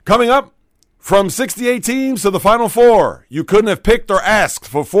Coming up, from 68 teams to the Final Four, you couldn't have picked or asked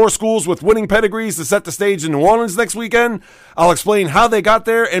for 4 schools with winning pedigrees to set the stage in New Orleans next weekend. I'll explain how they got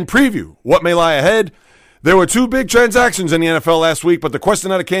there and preview what may lie ahead. There were 2 big transactions in the NFL last week, but the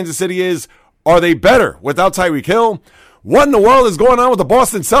question out of Kansas City is, are they better without Tyreek Hill? What in the world is going on with the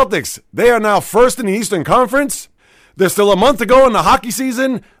Boston Celtics? They are now first in the Eastern Conference. There's still a month to go in the hockey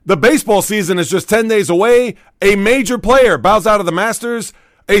season. The baseball season is just 10 days away. A major player bows out of the Masters.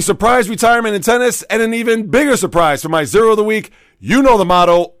 A surprise retirement in tennis, and an even bigger surprise for my Zero of the Week. You know the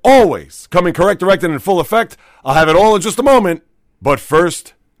motto, always coming correct, directed, and in full effect. I'll have it all in just a moment. But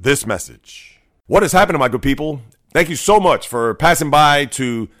first, this message. What is happening, my good people? Thank you so much for passing by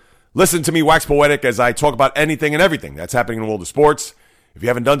to listen to me wax poetic as I talk about anything and everything that's happening in the world of sports. If you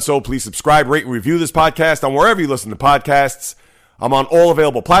haven't done so, please subscribe, rate, and review this podcast on wherever you listen to podcasts. I'm on all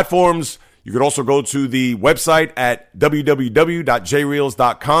available platforms. You could also go to the website at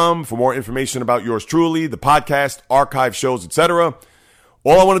www.jreels.com for more information about yours truly, the podcast, archive shows, etc.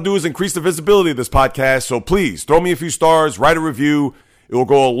 All I want to do is increase the visibility of this podcast, so please throw me a few stars, write a review. It will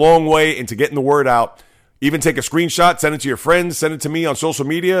go a long way into getting the word out. Even take a screenshot, send it to your friends, send it to me on social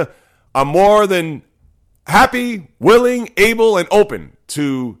media. I'm more than happy, willing, able, and open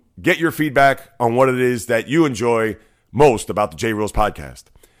to get your feedback on what it is that you enjoy most about the J Reels podcast.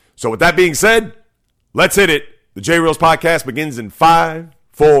 So with that being said, let's hit it. The J Reels podcast begins in 5,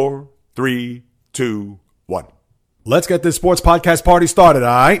 4, 3, 2, 1. Let's get this sports podcast party started,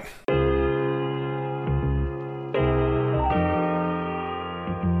 all right?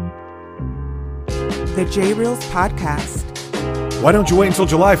 The J Reels podcast. Why don't you wait until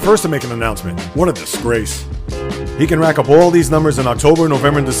July 1st to make an announcement? What a disgrace. He can rack up all these numbers in October,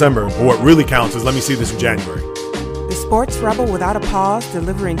 November, and December, but what really counts is let me see this in January. The sports rebel without a pause,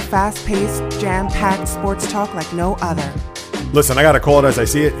 delivering fast-paced, jam-packed sports talk like no other. Listen, I gotta call it as I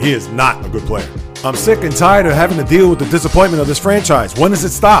see it. He is not a good player. I'm sick and tired of having to deal with the disappointment of this franchise. When does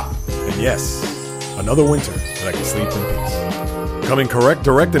it stop? And yes, another winter that I can sleep in peace. Coming correct,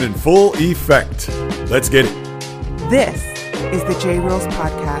 direct, and in full effect. Let's get it. This is the J Reels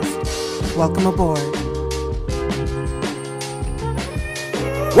podcast. Welcome aboard.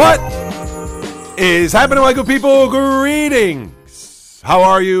 What is happening, my good people? Greetings. How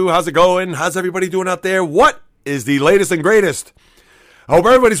are you? How's it going? How's everybody doing out there? What is the latest and greatest? I hope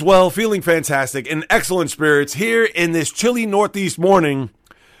everybody's well, feeling fantastic, in excellent spirits. Here in this chilly northeast morning,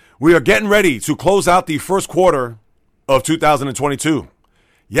 we are getting ready to close out the first quarter of 2022.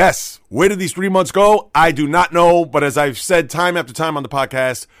 Yes, where did these 3 months go? I do not know, but as I've said time after time on the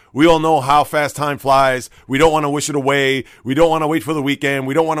podcast, we all know how fast time flies. We don't want to wish it away. We don't want to wait for the weekend.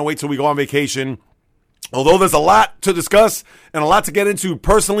 We don't want to wait till we go on vacation. Although there's a lot to discuss and a lot to get into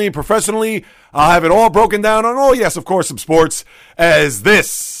personally and professionally, I'll have it all broken down on, oh yes, of course, some sports, as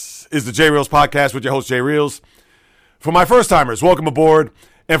this is the J Reels podcast with your host, J Reels. For my first timers, welcome aboard.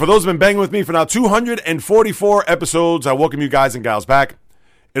 And for those who have been banging with me for now 244 episodes, I welcome you guys and gals back.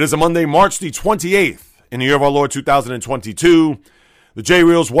 It is a Monday, March the 28th in the year of our Lord 2022. The J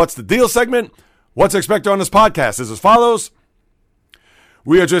Reels What's the Deal segment. What's expected on this podcast is as follows.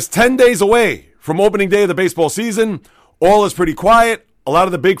 We are just 10 days away from opening day of the baseball season. All is pretty quiet. A lot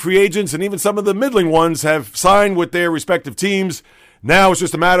of the big free agents and even some of the middling ones have signed with their respective teams. Now it's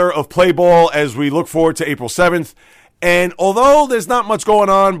just a matter of play ball as we look forward to April 7th. And although there's not much going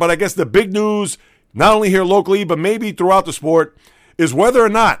on, but I guess the big news, not only here locally, but maybe throughout the sport, is whether or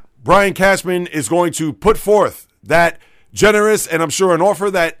not Brian Cashman is going to put forth that generous and I'm sure an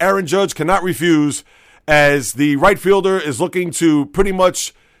offer that Aaron Judge cannot refuse, as the right fielder is looking to pretty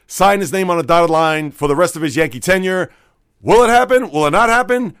much sign his name on a dotted line for the rest of his Yankee tenure. Will it happen? Will it not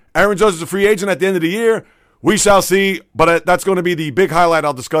happen? Aaron Judge is a free agent at the end of the year. We shall see, but that's going to be the big highlight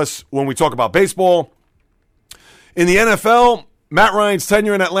I'll discuss when we talk about baseball. In the NFL, Matt Ryan's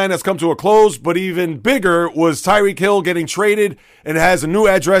tenure in Atlanta has come to a close, but even bigger was Tyreek Hill getting traded and has a new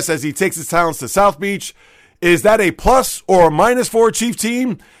address as he takes his talents to South Beach. Is that a plus or a minus for a Chief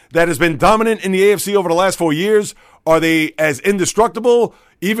team that has been dominant in the AFC over the last 4 years? Are they as indestructible,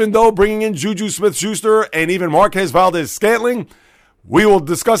 even though bringing in Juju Smith-Schuster and even Marquez Valdez-Scantling? We will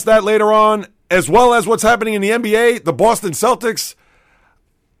discuss that later on, as well as what's happening in the NBA, the Boston Celtics.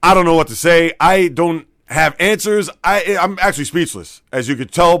 I don't know what to say. I don't have answers. I'm actually speechless, as you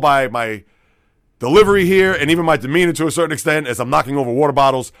could tell by my delivery here and even my demeanor to a certain extent as I'm knocking over water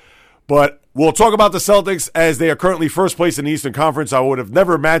bottles. But we'll talk about the Celtics as they are currently first place in the Eastern Conference. I would have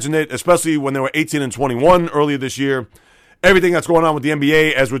never imagined it, especially when they were 18-21 earlier this year. Everything that's going on with the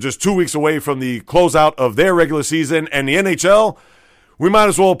NBA as we're just 2 weeks away from the closeout of their regular season. And the NHL, we might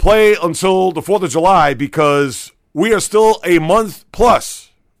as well play until the 4th of July because we are still a month plus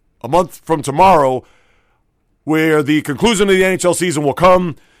a month from tomorrow, where the conclusion of the NHL season will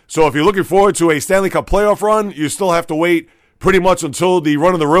come. So if you're looking forward to a Stanley Cup playoff run, you still have to wait pretty much until the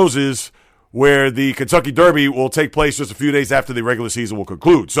Run of the Roses, where the Kentucky Derby will take place just a few days after the regular season will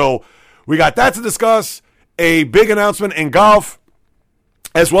conclude. So we got that to discuss, a big announcement in golf,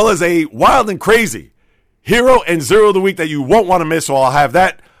 as well as a wild and crazy hero and zero of the week that you won't want to miss. So I'll have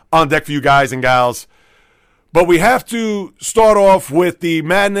that on deck for you guys and gals. But we have to start off with the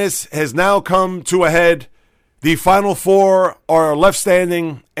madness has now come to a head. The Final Four are left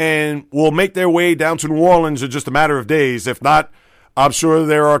standing and will make their way down to New Orleans in just a matter of days. If not, I'm sure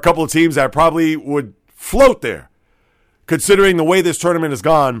there are a couple of teams that probably would float there, considering the way this tournament has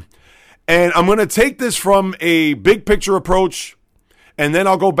gone. And I'm going to take this from a big picture approach, and then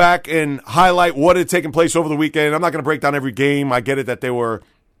I'll go back and highlight what had taken place over the weekend. I'm not going to break down every game. I get it that there were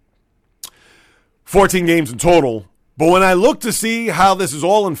 14 games in total. But when I look to see how this is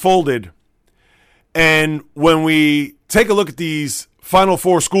all unfolded, and when we take a look at these Final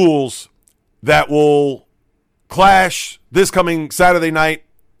Four schools that will clash this coming Saturday night,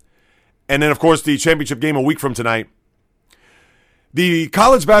 and then, of course, the championship game a week from tonight, the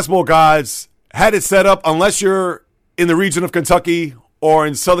college basketball gods had it set up, unless you're in the region of Kentucky or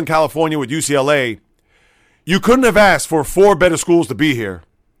in Southern California with UCLA, you couldn't have asked for 4 better schools to be here.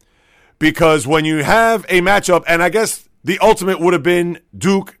 Because when you have a matchup, and I guess the ultimate would have been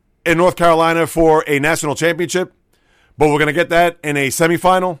Duke in North Carolina for a national championship, but we're going to get that in a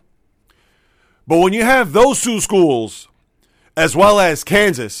semifinal. But when you have those 2 schools, as well as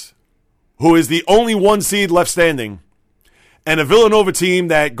Kansas, who is the only 1 seed left standing, and a Villanova team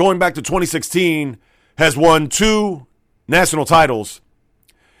that, going back to 2016, has won 2 national titles,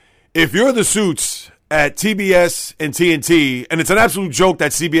 if you're the suits at TBS and TNT, and it's an absolute joke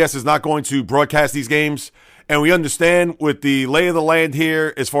that CBS is not going to broadcast these games, and we understand with the lay of the land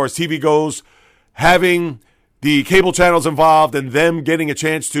here as far as TV goes, having the cable channels involved and them getting a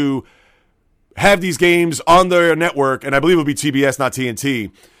chance to have these games on their network, and I believe it'll be TBS, not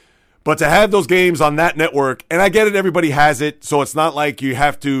TNT, but to have those games on that network, and I get it, everybody has it, so it's not like you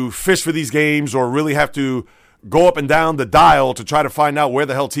have to fish for these games or really have to go up and down the dial to try to find out where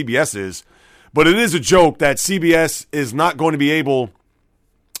the hell TBS is. But it is a joke that CBS is not going to be able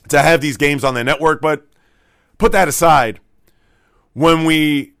to have these games on their network, but put that aside. When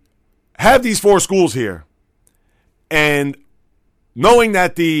we have these 4 schools here, and knowing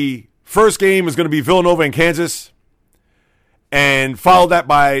that the first game is going to be Villanova and Kansas, and followed that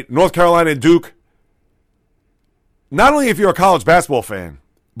by North Carolina and Duke, not only if you're a college basketball fan,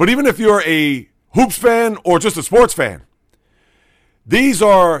 but even if you're a hoops fan or just a sports fan, these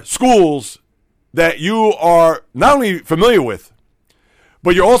are schools that you are not only familiar with,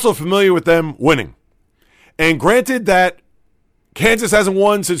 but you're also familiar with them winning. And granted that Kansas hasn't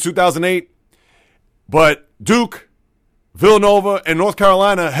won since 2008, but Duke, Villanova, and North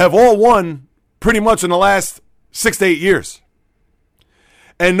Carolina have all won pretty much in the last 6 to 8 years.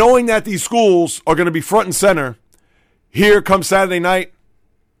 And knowing that these schools are going to be front and center here come Saturday night,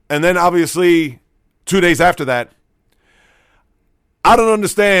 and then obviously 2 days after that, I don't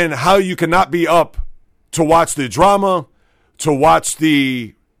understand how you cannot be up to watch the drama, to watch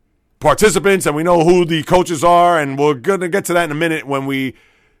the participants, and we know who the coaches are, and we're going to get to that in a minute when we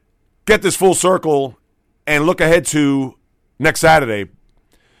get this full circle and look ahead to next Saturday.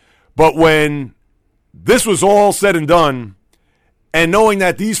 But when this was all said and done, and knowing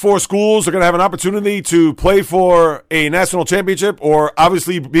that these 4 schools are going to have an opportunity to play for a national championship, or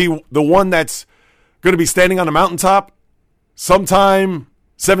obviously be the one that's going to be standing on the mountaintop sometime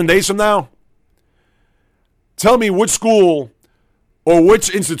 7 days from now, tell me which school or which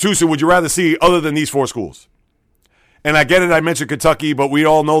institution would you rather see other than these 4 schools? And I get it, I mentioned Kentucky, but we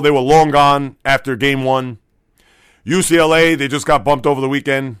all know they were long gone after game 1. UCLA, they just got bumped over the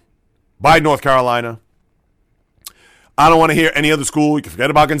weekend by North Carolina. I don't want to hear any other school. You can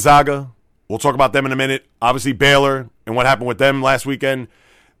forget about Gonzaga. We'll talk about them in a minute. Obviously, Baylor and what happened with them last weekend.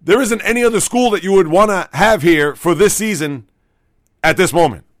 There isn't any other school that you would want to have here for this season at this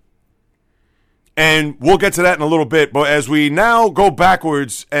moment. And we'll get to that in a little bit. But as we now go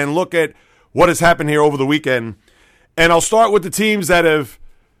backwards and look at what has happened here over the weekend, and I'll start with the teams that have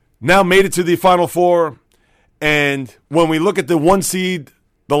now made it to the Final Four. And when we look at the 1 seed,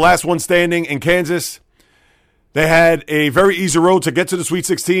 the last one standing in Kansas, they had a very easy road to get to the Sweet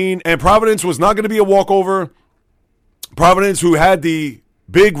 16. And Providence was not going to be a walkover. Providence, who had the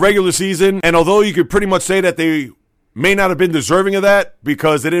big regular season, and although you could pretty much say that they may not have been deserving of that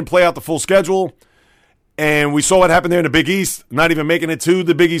because they didn't play out the full schedule, and we saw what happened there in the Big East, not even making it to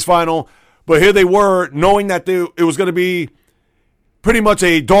the Big East final, but here they were, knowing that it was going to be pretty much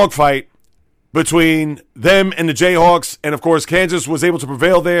a dogfight between them and the Jayhawks. And, of course, Kansas was able to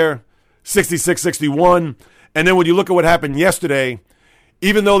prevail there, 66-61. And then when you look at what happened yesterday,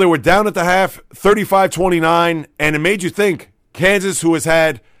 even though they were down at the half, 35-29, and it made you think Kansas, who has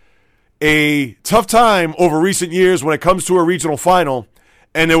had a tough time over recent years when it comes to a regional final,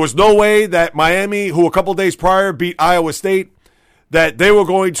 and there was no way that Miami, who a couple days prior beat Iowa State, that they were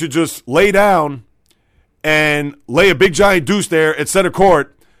going to just lay down and lay a big giant deuce there at center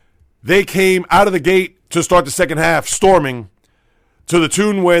court. They came out of the gate to start the second half storming to the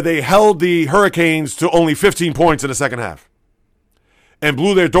tune where they held the Hurricanes to only 15 points in the second half and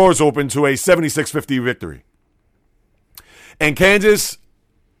blew their doors open to a 76-50 victory. And Kansas,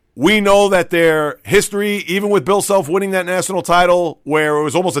 we know that their history, even with Bill Self winning that national title where it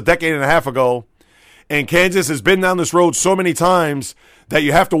was almost a decade and a half ago, and Kansas has been down this road so many times that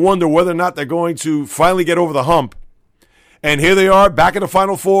you have to wonder whether or not they're going to finally get over the hump. And here they are back in the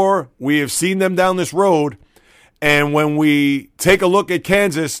Final Four. We have seen them down this road. And when we take a look at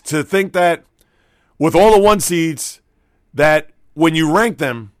Kansas, to think that with all the one seeds, that when you rank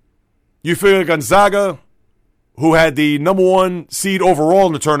them, you figure Gonzaga, who had the number one seed overall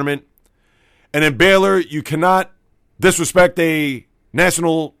in the tournament, and then Baylor, you cannot disrespect a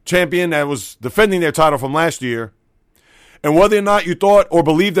national champion that was defending their title from last year. And whether or not you thought or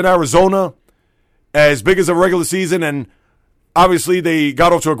believed in Arizona, as big as a regular season, and obviously they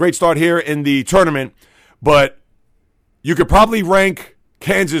got off to a great start here in the tournament, but you could probably rank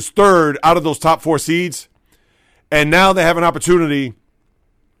Kansas third out of those top four seeds. And now they have an opportunity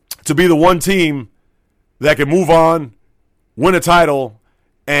to be the one team that can move on, win a title,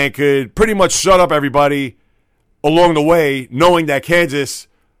 and could pretty much shut up everybody along the way, knowing that Kansas,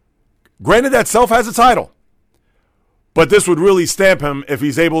 granted that Self has a title, but this would really stamp him if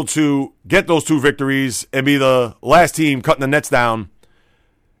he's able to get those two victories and be the last team cutting the nets down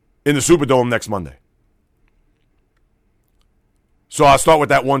in the Superdome next Monday. So I'll start with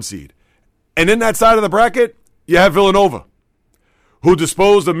that one seed. And in that side of the bracket, you have Villanova, who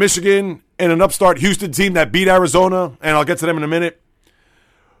disposed of Michigan and an upstart Houston team that beat Arizona, and I'll get to them in a minute.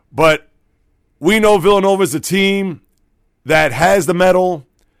 But we know Villanova is a team that has the mettle,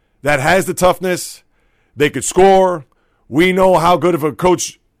 that has the toughness. They could score. We know how good of a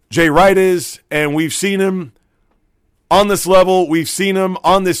coach Jay Wright is, and we've seen him on this level. We've seen him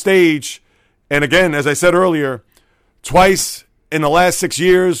on this stage. And again, as I said earlier, twice in the last 6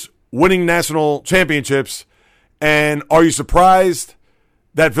 years winning national championships. And are you surprised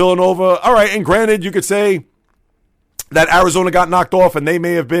that Villanova, all right, and granted, you could say that Arizona got knocked off and they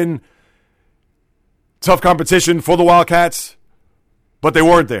may have been tough competition for the Wildcats, but they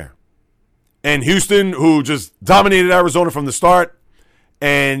weren't there. And Houston, who just dominated Arizona from the start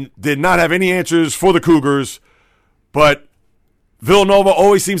and did not have any answers for the Cougars, but Villanova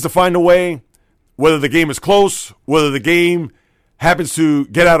always seems to find a way, whether the game is close, whether the game happens to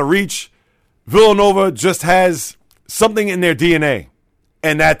get out of reach. Villanova just has something in their DNA,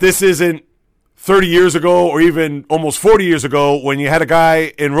 and that this isn't 30 years ago or even almost 40 years ago when you had a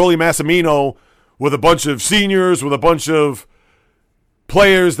guy in Rolly Massimino with a bunch of seniors, with a bunch of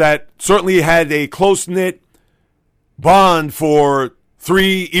players that certainly had a close-knit bond for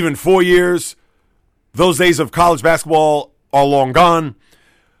 3, even 4 years. Those days of college basketball are long gone.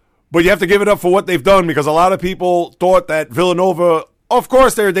 But you have to give it up for what they've done, because a lot of people thought that Villanova, of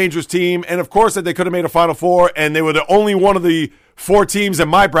course they're a dangerous team, and of course that they could have made a Final Four, and they were the only one of the 4 teams in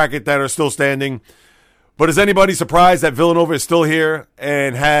my bracket that are still standing. But is anybody surprised that Villanova is still here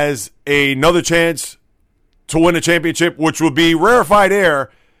and has another chance to win a championship, which would be rarefied air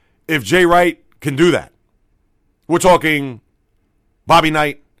if Jay Wright can do that? We're talking Bobby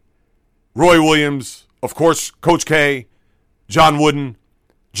Knight, Roy Williams, of course, Coach K, John Wooden,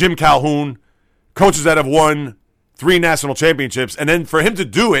 Jim Calhoun, coaches that have won 3 national championships. And then for him to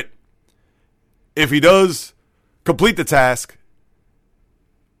do it, if he does complete the task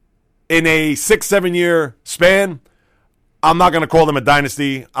in a 6-7 year span, I'm not going to call them a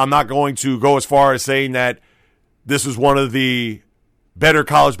dynasty. I'm not going to go as far as saying that this is one of the better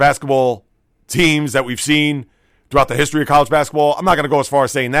college basketball teams that we've seen throughout the history of college basketball. I'm not going to go as far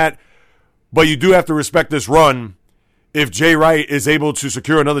as saying that. But you do have to respect this run if Jay Wright is able to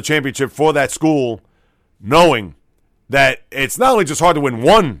secure another championship for that school, knowing that it's not only just hard to win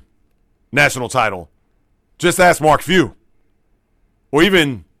one national title. Just ask Mark Few, or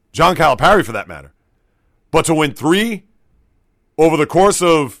even John Calipari for that matter. But to win 3 over the course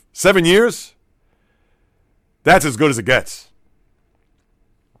of 7 years, that's as good as it gets.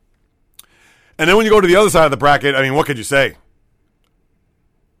 And then when you go to the other side of the bracket, I mean, what could you say?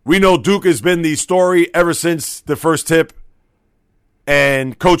 We know Duke has been the story ever since the first tip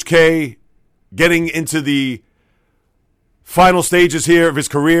and Coach K getting into the final stages here of his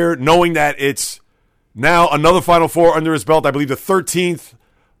career, knowing that it's now another Final Four under his belt, I believe the 13th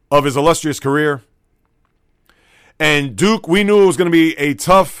of his illustrious career. And Duke, we knew it was going to be a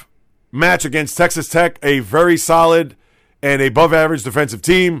tough match against Texas Tech, a very solid and above-average defensive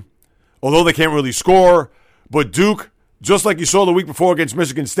team, although they can't really score. But Duke, just like you saw the week before against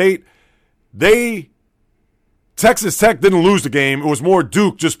Michigan State, Texas Tech didn't lose the game. It was more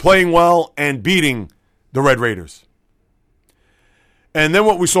Duke just playing well and beating the Red Raiders. And then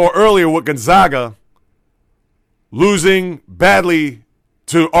what we saw earlier with Gonzaga losing badly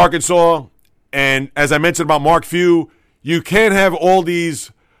to Arkansas. And as I mentioned about Mark Few, you can't have all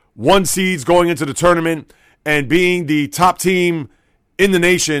these one seeds going into the tournament and being the top team in the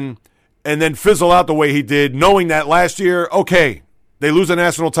nation and then fizzle out the way he did, knowing that last year, okay, they lose a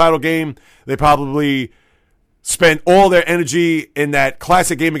national title game. They probably spent all their energy in that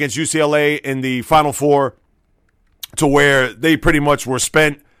classic game against UCLA in the Final Four to where they pretty much were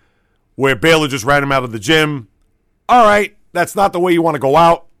spent, where Baylor just ran them out of the gym. All right, that's not the way you want to go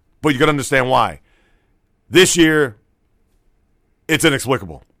out, but you can understand why. This year, it's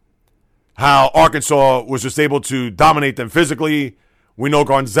inexplicable how Arkansas was just able to dominate them physically. We know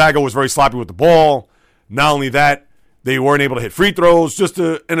Gonzaga was very sloppy with the ball. Not only that, they weren't able to hit free throws. Just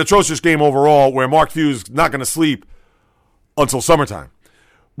an atrocious game overall where Mark Few's not going to sleep until summertime.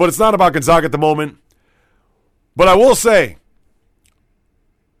 But it's not about Gonzaga at the moment. But I will say,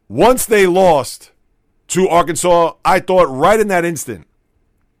 once they lost to Arkansas, I thought right in that instant,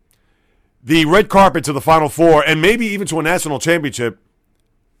 the red carpet to the Final Four and maybe even to a national championship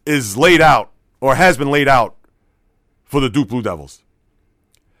is laid out or has been laid out for the Duke Blue Devils.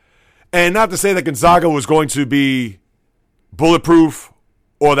 And not to say that Gonzaga was going to be bulletproof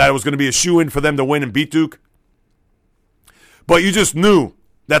or that it was going to be a shoo-in for them to win and beat Duke. But you just knew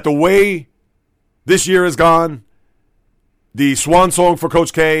that the way this year has gone, the swan song for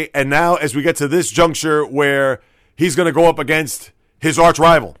Coach K, and now as we get to this juncture where he's going to go up against his arch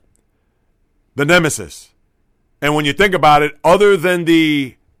rival, the nemesis. And when you think about it, other than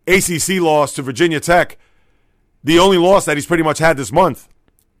the ACC loss to Virginia Tech, the only loss that he's pretty much had this month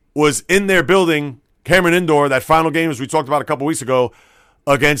was in their building, Cameron Indoor, that final game, as we talked about a couple weeks ago,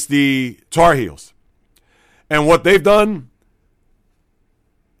 against the Tar Heels. And what they've done,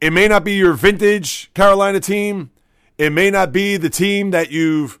 it may not be your vintage Carolina team. It may not be the team that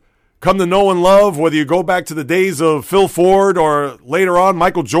you've come to know and love, whether you go back to the days of Phil Ford or later on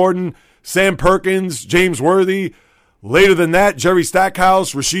Michael Jordan, Sam Perkins, James Worthy. Later than that, Jerry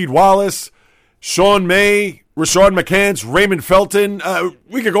Stackhouse, Rasheed Wallace, Sean May, Rashard McCants, Raymond Felton.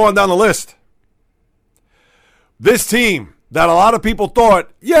 We could go on down the list. This team that a lot of people thought,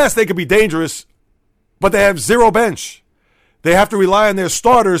 yes, they could be dangerous, but they have zero bench. They have to rely on their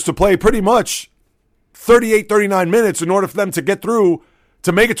starters to play pretty much 38, 39 minutes in order for them to get through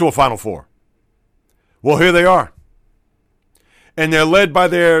to make it to a Final Four. Well, here they are. And they're led by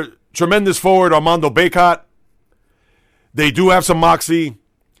their tremendous forward, Armando Bacot. They do have some moxie.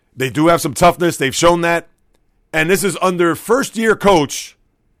 They do have some toughness. They've shown that. And this is under first-year coach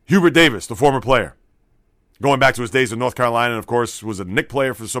Hubert Davis, the former player. Going back to his days in North Carolina, and of course, was a Knick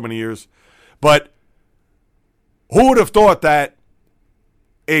player for so many years. But who would have thought that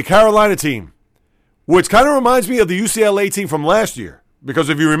a Carolina team, which kind of reminds me of the UCLA team from last year, because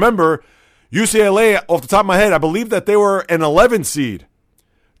if you remember, UCLA, off the top of my head, I believe that they were an 11 seed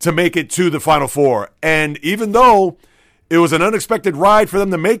to make it to the Final Four. And even though it was an unexpected ride for them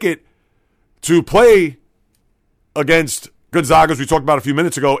to make it to play against Gonzaga, as we talked about a few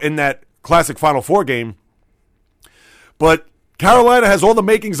minutes ago, in that classic Final Four game, but Carolina has all the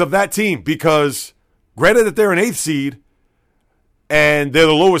makings of that team because granted that they're an 8th seed and they're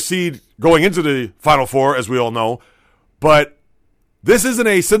the lowest seed going into the Final Four, as we all know, but this isn't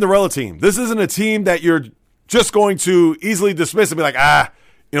a Cinderella team. This isn't a team that you're just going to easily dismiss and be like,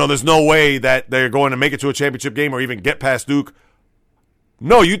 there's no way that they're going to make it to a championship game or even get past Duke.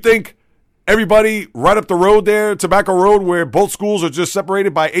 No, you think everybody right up the road there, Tobacco Road, where both schools are just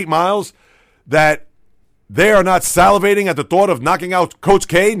separated by 8 miles, that they are not salivating at the thought of knocking out Coach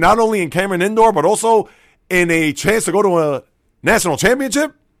K, not only in Cameron Indoor, but also in a chance to go to a national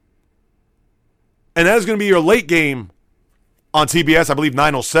championship? And that is going to be your late game on TBS, I believe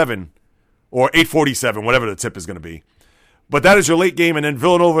 9:07 or 8:47, whatever the tip is going to be. But that is your late game, and then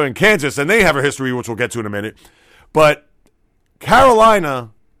Villanova and Kansas, and they have a history, which we'll get to in a minute. But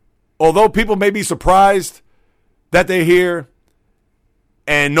Carolina, although people may be surprised that they're here,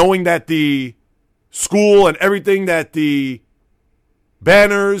 and knowing that the school and everything that the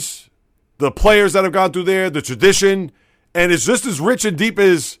banners, the players that have gone through there, the tradition, and it's just as rich and deep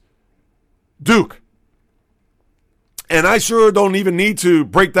as Duke. And I sure don't even need to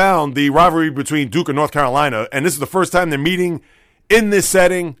break down the rivalry between Duke and North Carolina. And this is the first time they're meeting in this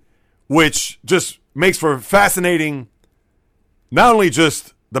setting, which just makes for fascinating, not only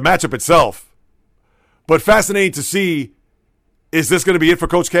just the matchup itself, but fascinating to see, is this going to be it for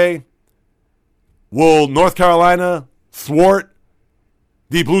Coach K? Will North Carolina thwart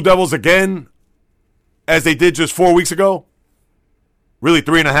the Blue Devils again, as they did just 4 weeks ago? Really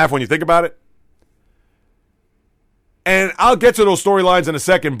 3.5 when you think about it. And I'll get to those storylines in a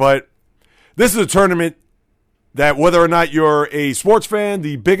second, but this is a tournament that, whether or not you're a sports fan,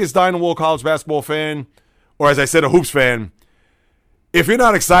 the biggest dyed-in-the-wool college basketball fan, or as I said, a hoops fan, if you're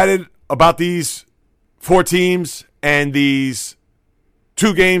not excited about these 4 teams and these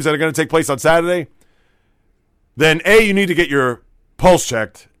 2 games that are going to take place on Saturday, then A, you need to get your pulse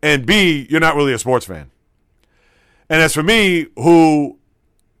checked, and B, you're not really a sports fan. And as for me, who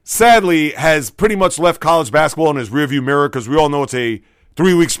sadly has pretty much left college basketball in his rearview mirror, because we all know it's a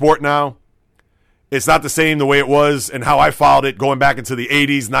 3-week sport now. It's not the same the way it was and how I followed it going back into the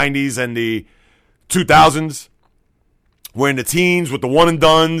 80s, 90s, and the 2000s. We're in the teens with the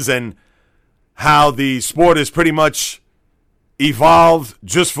one-and-dones, and how the sport is pretty much evolved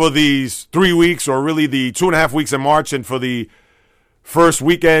just for these 3 weeks, or really the 2.5 weeks in March, and for the first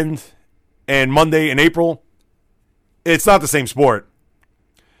weekend and Monday in April. It's not the same sport.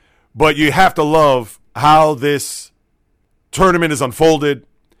 But you have to love how this tournament is unfolded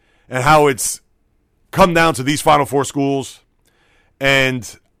and how it's come down to these Final Four schools.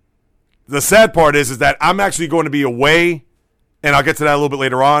 And the sad part is that I'm actually going to be away, and I'll get to that a little bit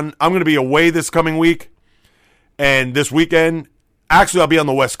later on. I'm going to be away this coming week and this weekend. Actually, I'll be on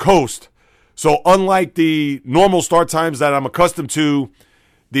the West Coast. So unlike the normal start times that I'm accustomed to,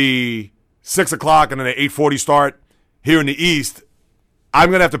 the 6 o'clock and then an 8:40 start here in the East, I'm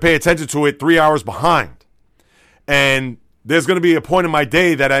going to have to pay attention to it 3 hours behind. And there's going to be a point in my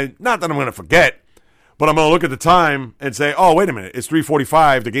day that not that I'm going to forget, but I'm going to look at the time and say, oh, wait a minute, it's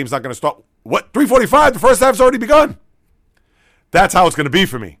 3:45. The game's not going to start. What? 3:45? The first half's already begun. That's how it's going to be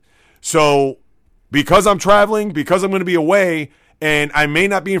for me. So because I'm traveling, because I'm going to be away, and I may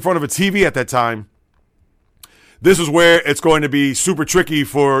not be in front of a TV at that time, this is where it's going to be super tricky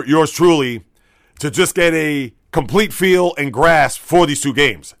for yours truly to just get a complete feel and grasp for these 2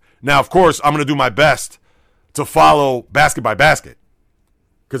 games. Now, of course, I'm going to do my best to follow basket by basket,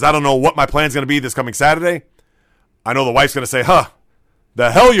 because I don't know what my plan's going to be this coming Saturday. I know the wife's going to say,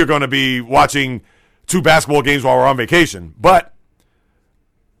 the hell you're going to be watching 2 basketball games while we're on vacation. But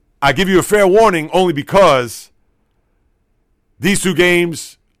I give you a fair warning only because these 2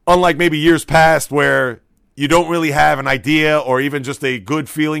 games, unlike maybe years past where you don't really have an idea or even just a good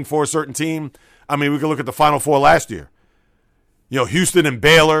feeling for a certain team. I mean, we can look at the Final Four last year. Houston and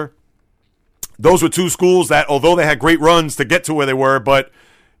Baylor. Those were 2 schools that, although they had great runs to get to where they were, but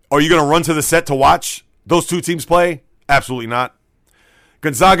are you going to run to the set to watch those 2 teams play? Absolutely not.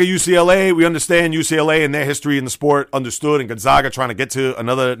 Gonzaga, UCLA, we understand UCLA and their history in the sport, understood, and Gonzaga trying to get to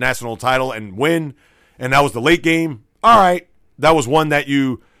another national title and win, and that was the late game. All right, that was one that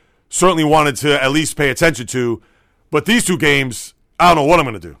you certainly wanted to at least pay attention to, but these 2 games, I don't know what I'm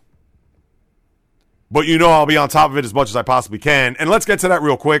going to do. But I'll be on top of it as much as I possibly can. And let's get to that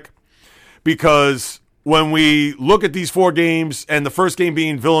real quick, because when we look at these 4 games, and the first game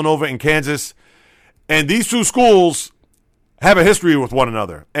being Villanova and Kansas, and these 2 schools have a history with one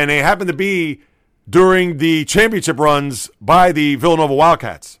another, and they happen to be during the championship runs by the Villanova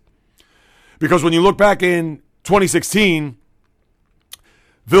Wildcats. Because when you look back in 2016,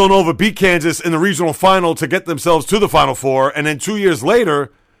 Villanova beat Kansas in the regional final to get themselves to the Final Four, and then 2 years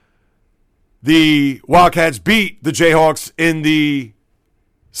later, the Wildcats beat the Jayhawks in the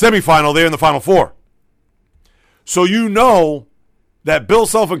semifinal there in the Final Four. So that Bill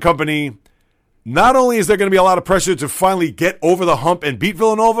Self and company, not only is there going to be a lot of pressure to finally get over the hump and beat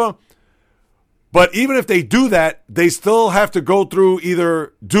Villanova, but even if they do that, they still have to go through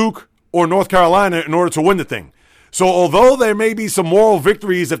either Duke or North Carolina in order to win the thing. So although there may be some moral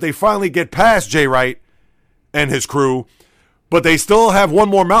victories if they finally get past Jay Wright and his crew, but they still have one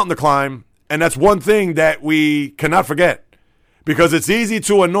more mountain to climb. And that's one thing that we cannot forget, because it's easy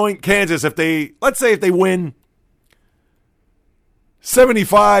to anoint Kansas if they win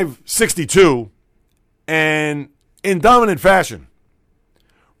 75-62 and in dominant fashion.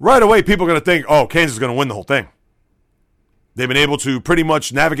 Right away, people are going to think, oh, Kansas is going to win the whole thing. They've been able to pretty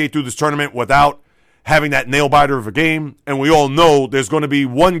much navigate through this tournament without having that nail-biter of a game. And we all know there's going to be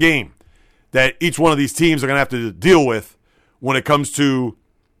one game that each one of these teams are going to have to deal with when it comes to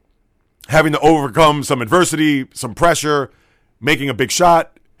having to overcome some adversity, some pressure, making a big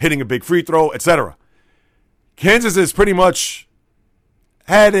shot, hitting a big free throw, etc. Kansas has pretty much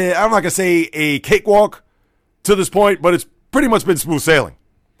had, I'm not going to say a cakewalk to this point, but it's pretty much been smooth sailing.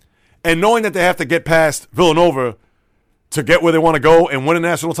 And knowing that they have to get past Villanova to get where they want to go and win a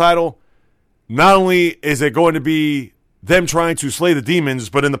national title, not only is it going to be them trying to slay the demons,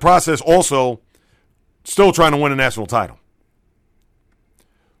 but in the process also still trying to win a national title.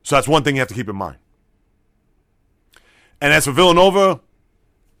 So that's one thing you have to keep in mind. And as for Villanova,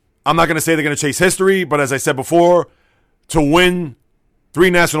 I'm not going to say they're going to chase history, but as I said before, to win 3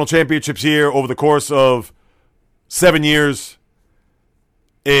 national championships here over the course of 7 years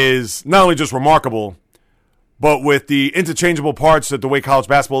is not only just remarkable, but with the interchangeable parts that the way college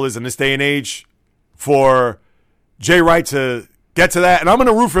basketball is in this day and age, for Jay Wright to get to that, and I'm going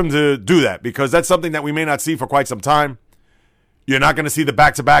to root for him to do that because that's something that we may not see for quite some time. You're not going to see the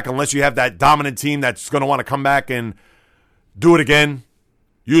back-to-back unless you have that dominant team that's going to want to come back and do it again.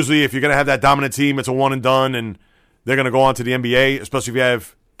 Usually, if you're going to have that dominant team, it's a one and done, and they're going to go on to the NBA, especially if you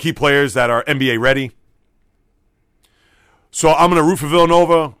have key players that are NBA ready. So I'm going to root for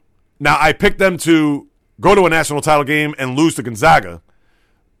Villanova. Now, I picked them to go to a national title game and lose to Gonzaga.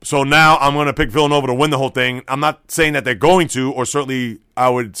 So now I'm going to pick Villanova to win the whole thing. I'm not saying that they're going to, or certainly I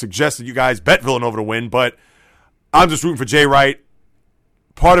would suggest that you guys bet Villanova to win, but I'm just rooting for Jay Wright.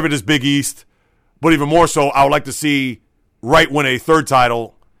 Part of it is Big East, but even more so, I would like to see Wright win a third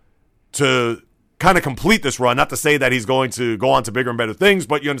title to kind of complete this run. Not to say that he's going to go on to bigger and better things,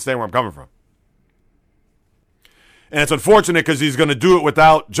 but you understand where I'm coming from. And it's unfortunate because he's going to do it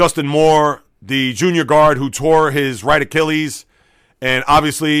without Justin Moore, the junior guard who tore his right Achilles. And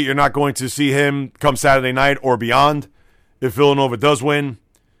obviously, you're not going to see him come Saturday night or beyond if Villanova does win.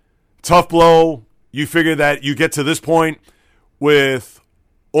 Tough blow. You figure that you get to this point with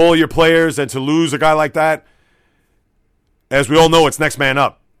all your players, and to lose a guy like that, as we all know, it's next man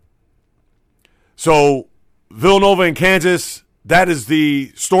up. So Villanova and Kansas, that is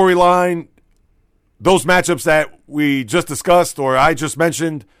the storyline. Those matchups that we just discussed, or I just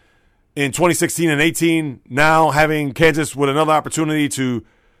mentioned, in 2016 and 18, now having Kansas with another opportunity to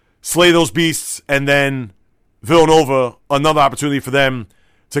slay those beasts, and then Villanova, another opportunity for them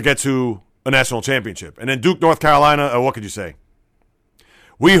to get to a national championship. And then Duke, North Carolina, what could you say?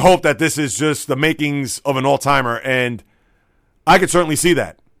 We hope that this is just the makings of an all-timer, and I could certainly see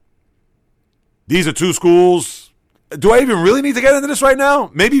that. These are two schools. Do I even really need to get into this right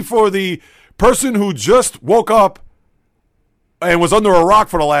now? Maybe for the person who just woke up and was under a rock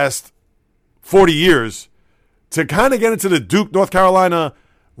for the last 40 years to kind of get into the Duke, North Carolina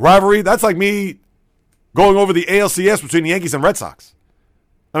rivalry. That's like me going over the ALCS between the Yankees and Red Sox.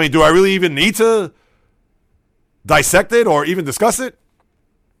 I mean, do I really even need to dissect it or even discuss it?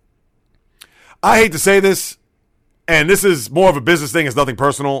 I hate to say this, and this is more of a business thing. It's nothing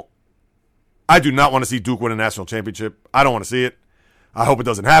personal. I do not want to see Duke win a national championship. I don't want to see it. I hope it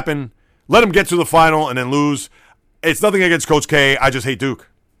doesn't happen. Let them get to the final and then lose. It's nothing against Coach K. I just hate Duke.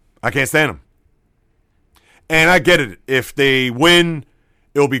 I can't stand him. And I get it. If they win,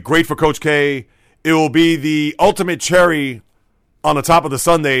 it will be great for Coach K. It will be the ultimate cherry on the top of the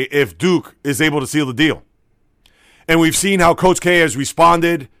sundae if Duke is able to seal the deal. And we've seen how Coach K has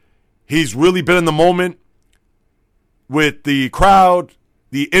responded. He's really been in the moment with the crowd,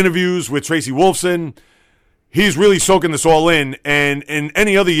 the interviews with Tracy Wolfson. He's really soaking this all in. And in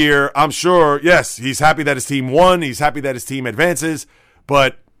any other year, I'm sure, yes, he's happy that his team won. He's happy that his team advances.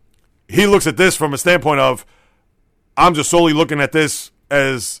 But he looks at this from a standpoint of, I'm just solely looking at this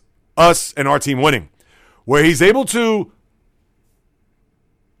as us and our team winning. Where he's able to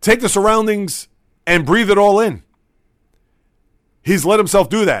take the surroundings and breathe it all in. He's let himself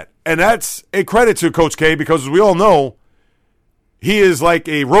do that. And that's a credit to Coach K because, as we all know, he is like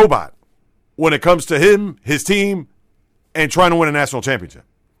a robot when it comes to him, his team, and trying to win a national championship.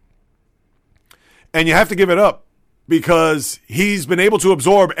 And you have to give it up because he's been able to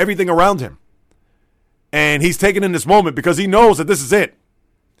absorb everything around him. And he's taken in this moment because he knows that this is it.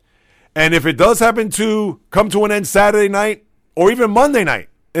 And if it does happen to come to an end Saturday night or even Monday night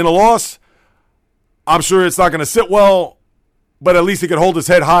in a loss, I'm sure it's not going to sit well, but at least he can hold his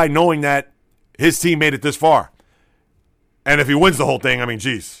head high knowing that his team made it this far. And if he wins the whole thing, I mean,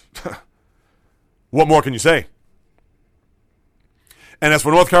 geez, what more can you say? And as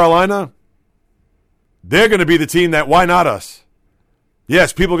for North Carolina, they're going to be the team that, why not us?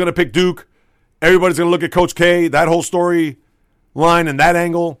 Yes, people are going to pick Duke. Everybody's going to look at Coach K, that whole story line and that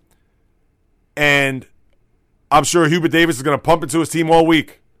angle. And I'm sure Hubert Davis is going to pump into his team all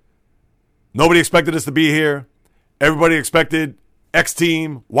week. Nobody expected us to be here. Everybody expected X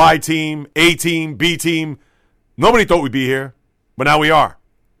team, Y team, A team, B team. Nobody thought we'd be here, but now we are.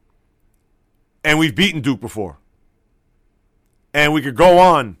 And we've beaten Duke before. And we could go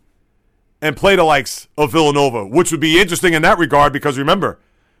on and play the likes of Villanova, which would be interesting in that regard because remember,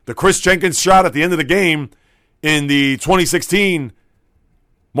 the Chris Jenkins shot at the end of the game in the 2016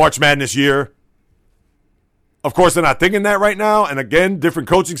 March Madness year. Of course, they're not thinking that right now. And again, different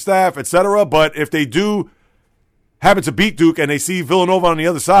coaching staff, etc. But if they do happen to beat Duke and they see Villanova on the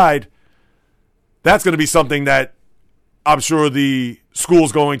other side, that's going to be something that I'm sure the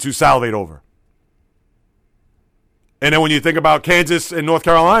school's going to salivate over. And then when you think about Kansas and North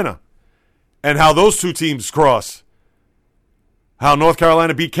Carolina and how those two teams cross, how North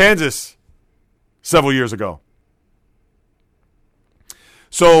Carolina beat Kansas several years ago.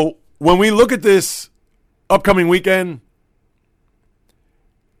 So when we look at this upcoming weekend,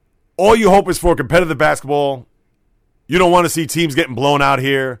 all you hope is for competitive basketball. You don't want to see teams getting blown out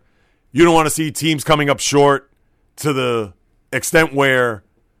here. You don't want to see teams coming up short to the extent where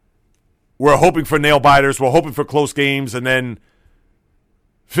we're hoping for nail biters, we're hoping for close games, and then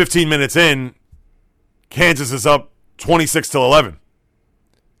 15 minutes in, Kansas is up 26-11.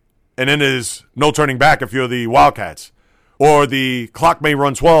 And then there's no turning back if you're the Wildcats. Or the clock may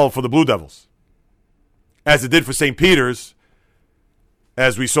run 12 for the Blue Devils. As it did for St. Peter's,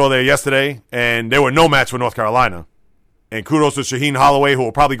 as we saw there yesterday, and they were no match for North Carolina. And kudos to Shaheen Holloway, who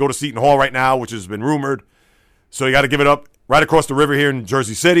will probably go to Seton Hall right now, which has been rumored. So you got to give it up right across the river here in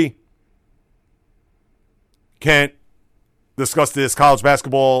Jersey City. Can't discuss this college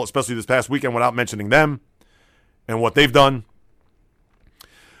basketball, especially this past weekend, without mentioning them and what they've done.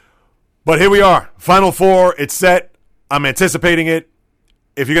 But here we are. Final Four, it's set. I'm anticipating it.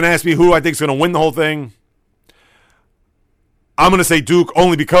 If you're going to ask me who I think is going to win the whole thing, I'm going to say Duke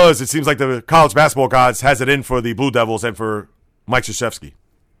only because it seems like the college basketball gods has it in for the Blue Devils and for Mike Krzyzewski.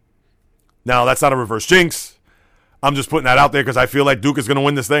 Now, that's not a reverse jinx. I'm just putting that out there because I feel like Duke is going to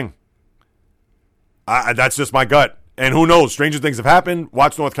win this thing. That's just my gut. And who knows? Stranger things have happened.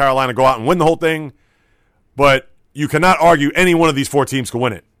 Watch North Carolina go out and win the whole thing. But you cannot argue any one of these four teams can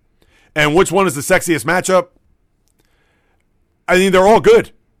win it. And which one is the sexiest matchup? I mean, they're all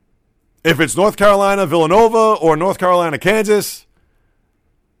good. If it's North Carolina, Villanova, or North Carolina, Kansas,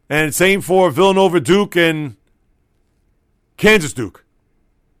 and same for Villanova, Duke, and Kansas, Duke.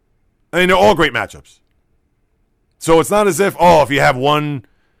 I mean, they're all great matchups. So it's not as if you have one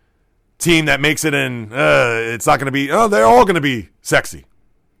team that makes it and it's not going to be, they're all going to be sexy.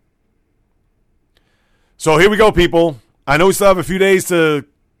 So here we go, people. I know we still have a few days to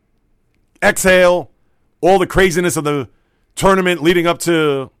exhale all the craziness of the tournament leading up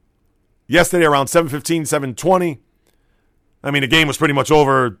to yesterday around 7:15, 7:20. I mean, the game was pretty much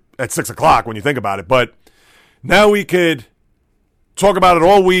over at 6 o'clock when you think about it. But now we could talk about it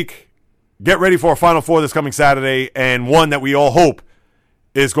all week, get ready for a Final Four this coming Saturday, and one that we all hope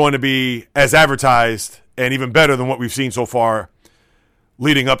is going to be as advertised and even better than what we've seen so far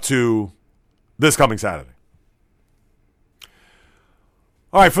leading up to this coming Saturday.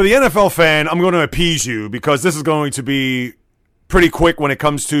 All right, for the NFL fan, I'm going to appease you because this is going to be pretty quick when it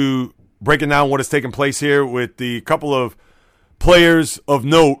comes to breaking down what has taken place here with the couple of players of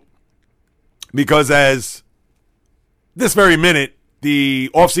note, because as this very minute, the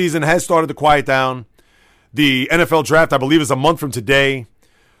offseason has started to quiet down. The NFL draft, I believe, is a month from today.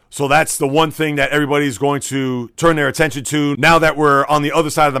 So that's the one thing that everybody's going to turn their attention to. Now that we're on the other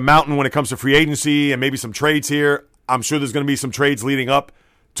side of the mountain when it comes to free agency and maybe some trades here, I'm sure there's going to be some trades leading up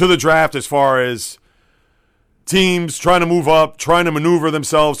to the draft as far as teams trying to move up, trying to maneuver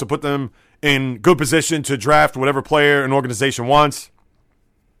themselves to put them in good position to draft whatever player an organization wants.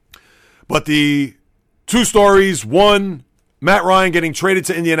 But the two stories, one, Matt Ryan getting traded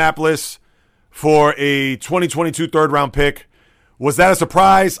to Indianapolis for a 2022 third-round pick. Was that a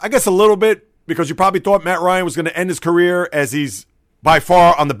surprise? I guess a little bit, because you probably thought Matt Ryan was going to end his career, as he's by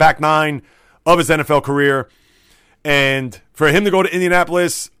far on the back nine of his NFL career. And for him to go to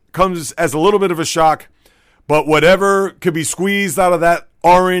Indianapolis comes as a little bit of a shock. But whatever could be squeezed out of that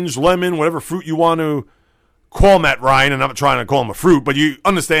orange, lemon, whatever fruit you want to call Matt Ryan, and I'm not trying to call him a fruit, but you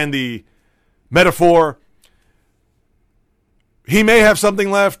understand the metaphor. He may have something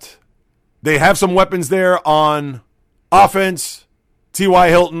left. They have some weapons there on offense. T.Y.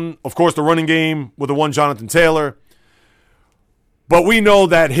 Hilton, of course, the running game with the one Jonathan Taylor. But we know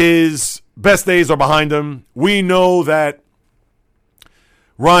that his best days are behind him. We know that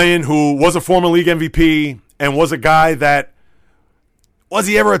Ryan, who was a former league MVP and was a guy that, was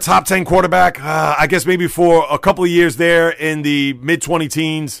he ever a top 10 quarterback? I guess maybe for a couple of years there in the mid-20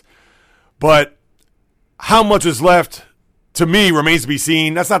 teens. But how much is left to me, remains to be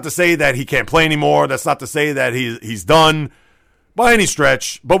seen. That's not to say that he can't play anymore. That's not to say that he's done by any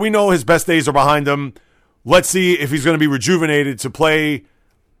stretch. But we know his best days are behind him. Let's see if he's going to be rejuvenated to play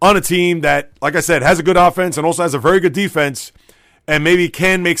on a team that, like I said, has a good offense and also has a very good defense and maybe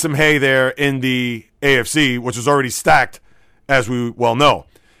can make some hay there in the AFC, which is already stacked, as we well know.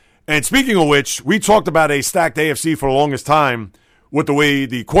 And speaking of which, we talked about a stacked AFC for the longest time with the way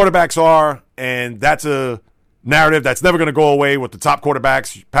the quarterbacks are, and that's a narrative that's never going to go away with the top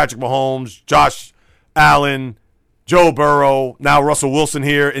quarterbacks, Patrick Mahomes, Josh Allen, Joe Burrow, now Russell Wilson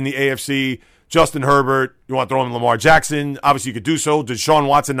here in the AFC, Justin Herbert. You want to throw in Lamar Jackson? Obviously, you could do so. Deshaun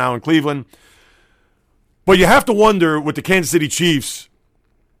Watson now in Cleveland. But you have to wonder with the Kansas City Chiefs,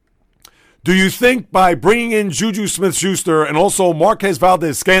 do you think by bringing in Juju Smith-Schuster and also Marquez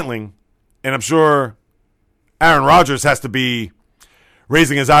Valdez-Scantling, and I'm sure Aaron Rodgers has to be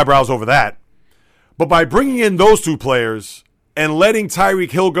raising his eyebrows over that, but by bringing in those two players and letting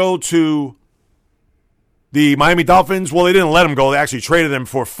Tyreek Hill go to the Miami Dolphins, well, they didn't let him go. They actually traded him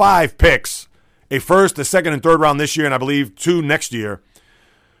for 5 picks, a first, a second, and third round this year, and I believe 2 next year.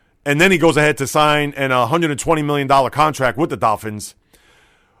 And then he goes ahead to sign an $120 million contract with the Dolphins.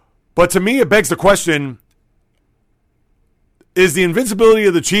 But to me, it begs the question, is the invincibility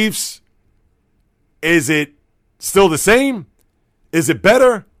of the Chiefs, is it still the same? Is it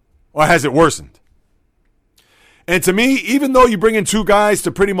better? Or has it worsened? And to me, even though you bring in 2 guys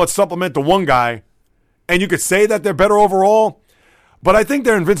to pretty much supplement the 1 guy, and you could say that they're better overall, but I think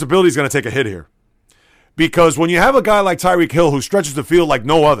their invincibility is going to take a hit here. Because when you have a guy like Tyreek Hill who stretches the field like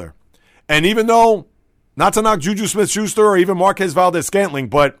no other, and even though, not to knock Juju Smith-Schuster or even Marquez Valdez-Scantling,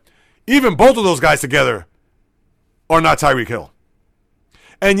 but even both of those guys together are not Tyreek Hill.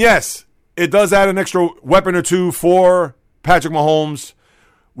 And yes, it does add an extra weapon or 2 for Patrick Mahomes.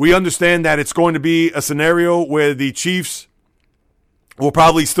 We understand that it's going to be a scenario where the Chiefs will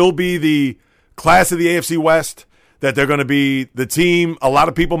probably still be the class of the AFC West, that they're going to be the team a lot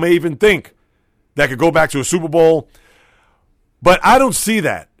of people may even think that could go back to a Super Bowl. But I don't see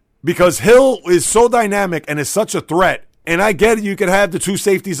that because Hill is so dynamic and is such a threat. And I get it. You could have the 2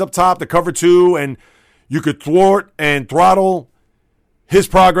 safeties up top, the cover 2, and you could thwart and throttle his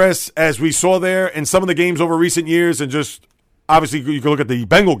progress as we saw there in some of the games over recent years. And just obviously you can look at the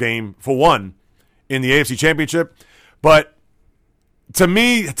Bengal game for one in the AFC Championship. But to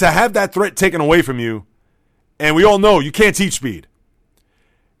me, to have that threat taken away from you, and we all know you can't teach speed.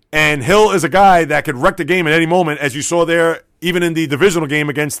 And Hill is a guy that could wreck the game at any moment, as you saw there, even in the divisional game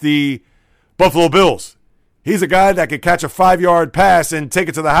against the Buffalo Bills. He's a guy that could catch a 5-yard pass and take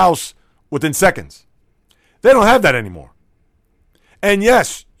it to the house within seconds. They don't have that anymore. And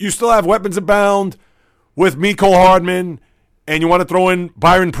yes, you still have weapons abound with Mecole Hardman, and you want to throw in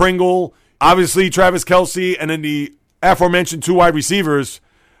Byron Pringle, obviously Travis Kelce, and then the aforementioned 2 wide receivers.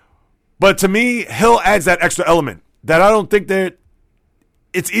 But to me, Hill adds that extra element that I don't think that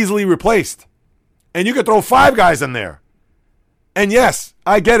it's easily replaced. And you could throw 5 guys in there. And yes,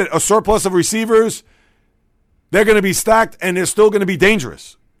 I get it. A surplus of receivers, they're going to be stacked and they're still going to be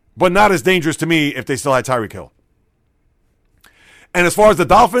dangerous. But not as dangerous to me if they still had Tyreek Hill. And as far as the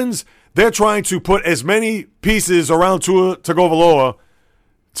Dolphins, they're trying to put as many pieces around Tua Tagovailoa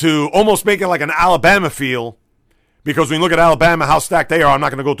to almost make it like an Alabama feel. Because when you look at Alabama, how stacked they are, I'm not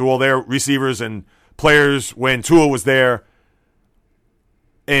going to go through all their receivers and players when Tua was there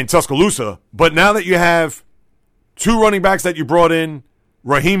in Tuscaloosa. But now that you have 2 running backs that you brought in,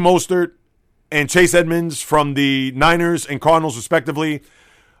 Raheem Mostert and Chase Edmonds from the Niners and Cardinals respectively,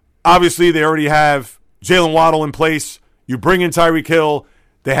 obviously they already have Jalen Waddle in place. You bring in Tyreek Hill.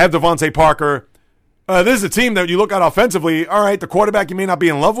 They have Devontae Parker. This is a team that you look at offensively. All right, the quarterback you may not be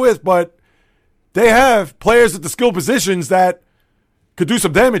in love with, but they have players at the skill positions that could do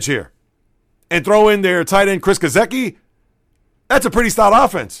some damage here. And throw in their tight end Chris Kazecki. That's a pretty stout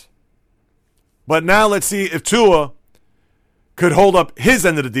offense. But now let's see if Tua could hold up his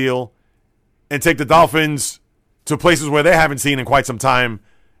end of the deal and take the Dolphins to places where they haven't seen in quite some time.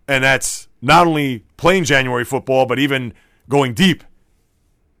 And that's not only playing January football, but even going deep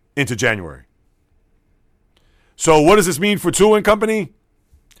into January. So what does this mean for Tua and company?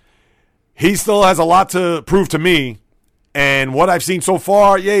 He still has a lot to prove to me. And what I've seen so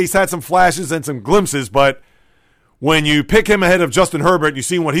far, yeah, he's had some flashes and some glimpses, but when you pick him ahead of Justin Herbert, and you've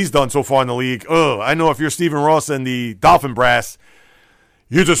seen what he's done so far in the league, I know if you're Stephen Ross and the Dolphin brass,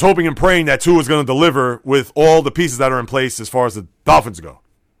 you're just hoping and praying that Tua is going to deliver with all the pieces that are in place as far as the Dolphins go.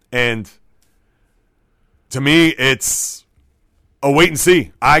 And to me, it's a wait and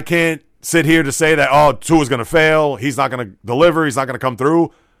see. I can't sit here to say that, Tua's going to fail. He's not going to deliver. He's not going to come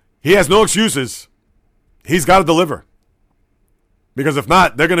through. He has no excuses. He's got to deliver. Because if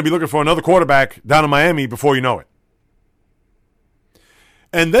not, they're going to be looking for another quarterback down in Miami before you know it.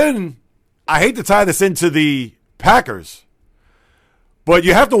 And then, I hate to tie this into the Packers, but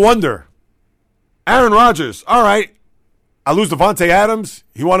you have to wonder, Aaron Rodgers, all right, I lose Devontae Adams.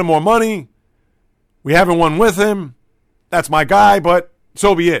 He wanted more money. We haven't won with him. That's my guy, but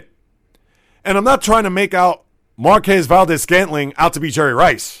so be it. And I'm not trying to make out Marquez Valdez-Scantling out to be Jerry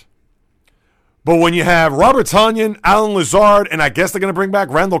Rice. But when you have Robert Tonyan, Alan Lazard, and I guess they're going to bring back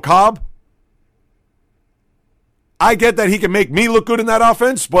Randall Cobb, I get that he can make me look good in that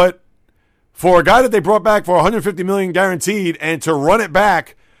offense, but for a guy that they brought back for $150 million guaranteed and to run it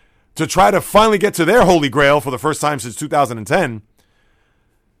back to try to finally get to their holy grail for the first time since 2010,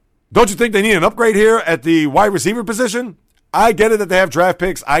 don't you think they need an upgrade here at the wide receiver position? I get it that they have draft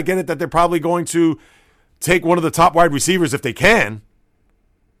picks. I get it that they're probably going to take one of the top wide receivers if they can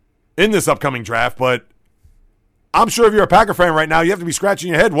in this upcoming draft, but I'm sure if you're a Packer fan right now, you have to be scratching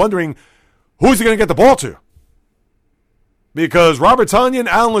your head wondering who's he going to get the ball to. Because Robert Tonyan,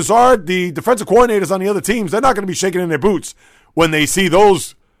 Alan Lazard, the defensive coordinators on the other teams, they're not going to be shaking in their boots when they see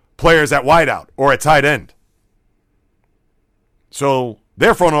those players at wideout or at tight end. So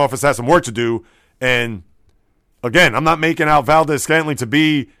their front office has some work to do. And again, I'm not making out Valdez-Scantling to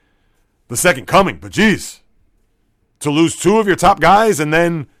be the second coming, but geez, to lose two of your top guys and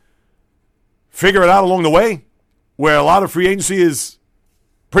then figure it out along the way where a lot of free agency is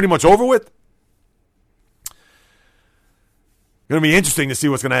pretty much over with. Going to be interesting to see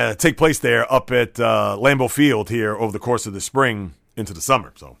what's going to take place there up at Lambeau Field here over the course of the spring into the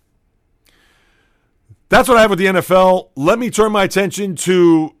summer. So that's what I have with the NFL. Let me turn my attention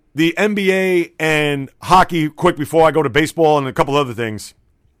to the NBA and hockey quick before I go to baseball and a couple other things.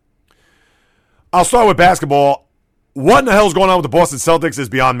 I'll start with basketball. What in the hell is going on with the Boston Celtics is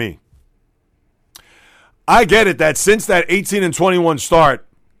beyond me. I get it that since that 18-21 start,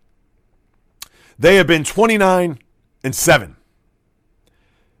 they have been 29-7.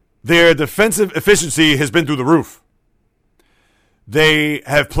 Their defensive efficiency has been through the roof. They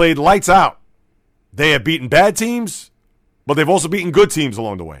have played lights out. They have beaten bad teams, but they've also beaten good teams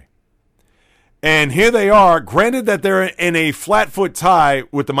along the way. And here they are, granted that they're in a flat-foot tie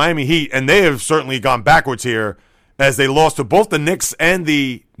with the Miami Heat, and they have certainly gone backwards here as they lost to both the Knicks and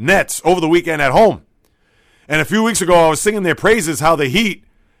the Nets over the weekend at home. And a few weeks ago, I was singing their praises how the Heat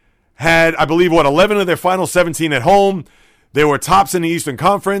had, I believe, 11 of their final 17 at home. They were tops in the Eastern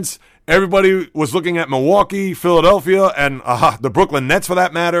Conference. Everybody was looking at Milwaukee, Philadelphia, and the Brooklyn Nets for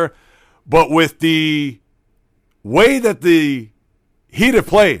that matter. But with the way that the Heat have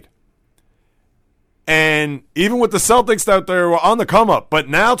played, and even with the Celtics that they were on the come up, but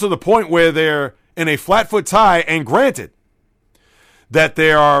now to the point where they're in a flat-foot tie, and granted that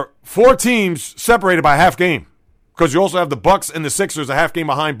there are 4 teams separated by half game, because you also have the Bucks and the Sixers a half game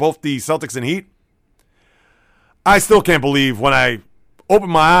behind both the Celtics and Heat. I still can't believe when I open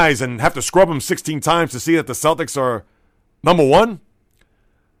my eyes and have to scrub them 16 times to see that the Celtics are number one.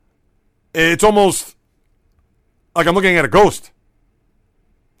 It's almost like I'm looking at a ghost.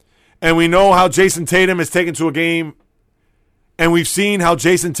 And we know how Jason Tatum has taken to a game, and we've seen how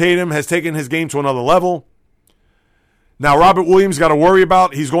Jason Tatum has taken his game to another level. Now, Robert Williams got to worry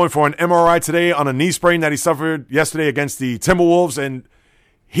about. He's going for an MRI today on a knee sprain that he suffered yesterday against the Timberwolves, and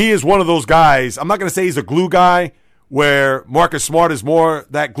he is one of those guys. I'm not going to say he's a glue guy where Marcus Smart is more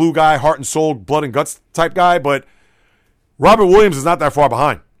that glue guy, heart and soul, blood and guts type guy, but Robert Williams is not that far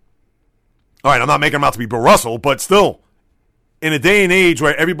behind. All right, I'm not making him out to be Bill Russell, but still, in a day and age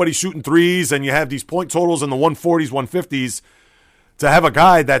where everybody's shooting threes and you have these point totals in the 140s, 150s, to have a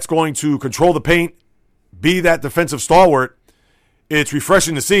guy that's going to control the paint, be that defensive stalwart, it's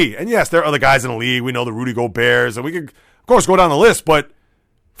refreshing to see. And yes, there are other guys in the league. We know the Rudy Goberts, and we could, of course, go down the list, but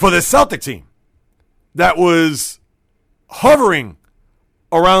for this Celtic team that was hovering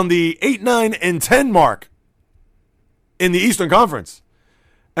around the 8, 9, and 10 mark in the Eastern Conference,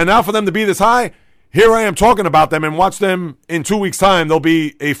 and now for them to be this high, here I am talking about them, and watch them in 2 weeks' time, they'll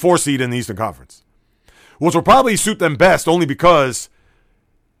be a 4 seed in the Eastern Conference, which will probably suit them best only because,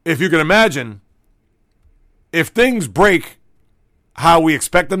 if you can imagine, if things break how we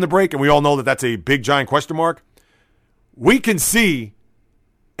expect them to break, and we all know that that's a big, giant question mark, we can see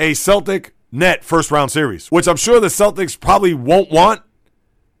a Celtic net first-round series, which I'm sure the Celtics probably won't want,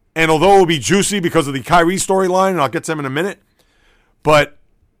 and although it will be juicy because of the Kyrie storyline, and I'll get to them in a minute, but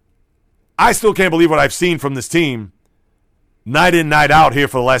I still can't believe what I've seen from this team night in, night out here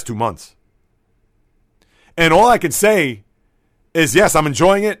for the last 2 months. And all I can say is, yes, I'm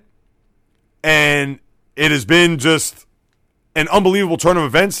enjoying it, and it has been just an unbelievable turn of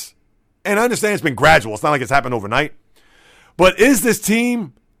events, and I understand it's been gradual. It's not like it's happened overnight. But is this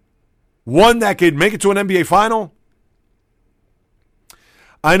team one that could make it to an NBA final?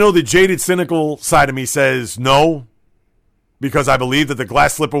 I know the jaded, cynical side of me says no, because I believe that the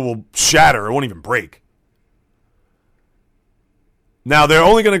glass slipper will shatter. It won't even break. Now, they're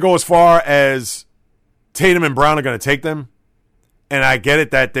only going to go as far as Tatum and Brown are going to take them. And I get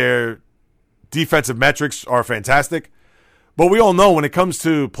it that their defensive metrics are fantastic. But we all know when it comes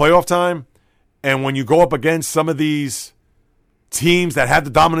to playoff time and when you go up against some of these teams that have the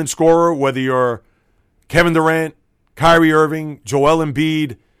dominant scorer, whether you're Kevin Durant, Kyrie Irving, Joel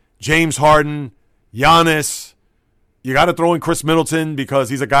Embiid, James Harden, Giannis, you got to throw in Chris Middleton because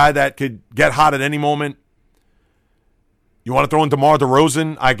he's a guy that could get hot at any moment. You want to throw in DeMar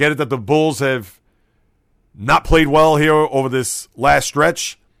DeRozan. I get it that the Bulls have not played well here over this last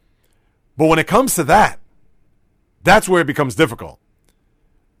stretch. But when it comes to that, that's where it becomes difficult.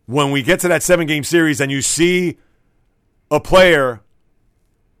 When we get to that 7-game series and you see a player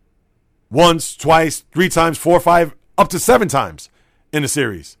once, twice, 3 times, 4, 5, up to 7 times in the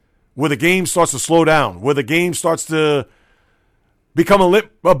series, where the game starts to slow down, where the game starts to become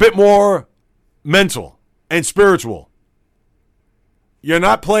a bit more mental and spiritual. You're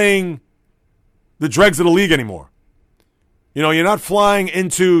not playing the dregs of the league anymore. You know, you're not flying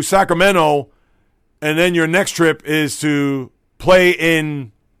into Sacramento and then your next trip is to play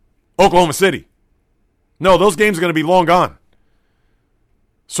in Oklahoma City. No, those games are going to be long gone.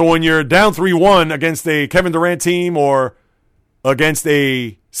 So when you're down 3-1 against a Kevin Durant team or against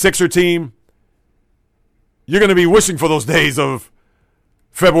a Sixer team, you're going to be wishing for those days of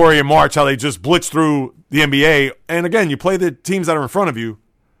February and March, how they just blitz through the NBA. And again, you play the teams that are in front of you,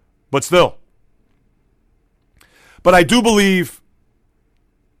 but still. But I do believe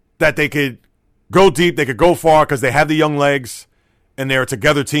that they could go deep, they could go far because they have the young legs and they're a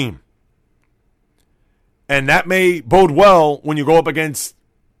together team. And that may bode well when you go up against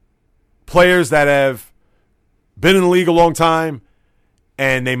players that have been in the league a long time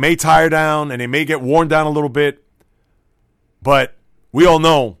and they may tire down and they may get worn down a little bit. But we all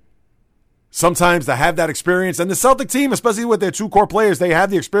know sometimes to have that experience, and the Celtic team, especially with their 2 core players, they have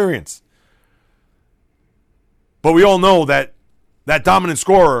the experience. But we all know that that dominant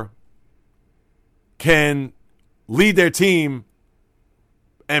scorer can lead their team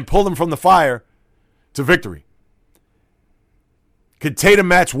and pull them from the fire to victory. Could Tatum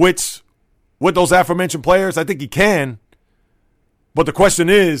match wits with those aforementioned players? I think he can. But the question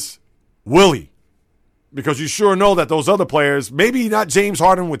is, will he? Because you sure know that those other players, maybe not James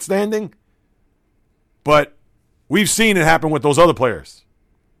Harden withstanding, but we've seen it happen with those other players.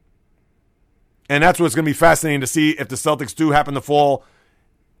 And that's what's going to be fascinating to see if the Celtics do happen to fall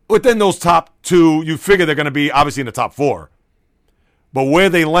within those top 2. You figure they're going to be obviously in the top 4. But where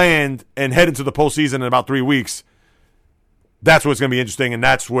they land and head into the postseason in about 3 weeks, that's what's going to be interesting. And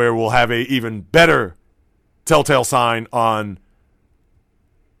that's where we'll have a even better telltale sign on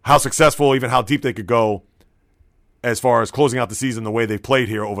how successful, even how deep they could go as far as closing out the season the way they've played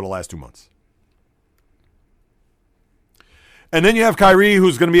here over the last 2 months. And then you have Kyrie,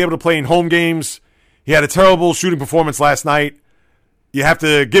 who's going to be able to play in home games. He had a terrible shooting performance last night. You have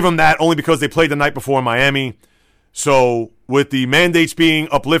to give him that only because they played the night before in Miami. So with the mandates being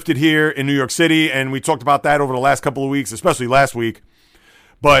uplifted here in New York City, and we talked about that over the last couple of weeks, especially last week,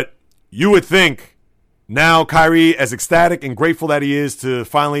 but you would think now Kyrie, as ecstatic and grateful that he is to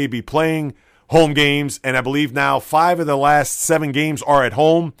finally be playing home games, and I believe now 5 of the last 7 games are at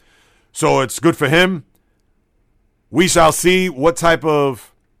home, so it's good for him. We shall see what type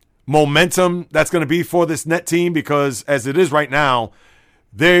of momentum that's going to be for this net team, because as it is right now,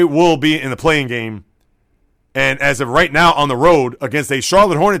 they will be in the playing game. And as of right now on the road against a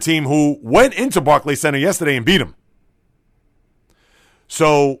Charlotte Hornet team who went into Barclays Center yesterday and beat them.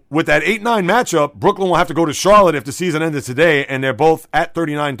 So with that 8-9 matchup, Brooklyn will have to go to Charlotte if the season ended today, and they're both at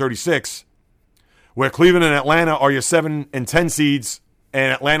 39-36, where Cleveland and Atlanta are your 7 and 10 seeds,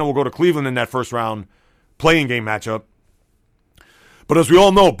 and Atlanta will go to Cleveland in that first round playing game matchup. But as we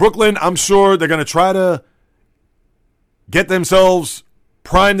all know, Brooklyn, I'm sure they're going to try to get themselves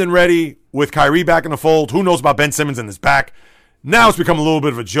primed and ready with Kyrie back in the fold. Who knows about Ben Simmons and his back? Now it's become a little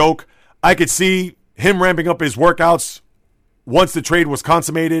bit of a joke. I could see him ramping up his workouts once the trade was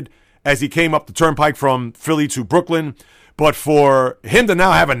consummated as he came up the turnpike from Philly to Brooklyn. But for him to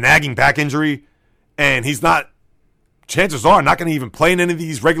now have a nagging back injury, and he's not, chances are, not going to even play in any of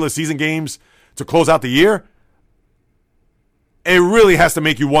these regular season games to close out the year, it really has to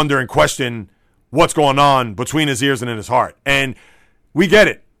make you wonder and question what's going on between his ears and in his heart. And we get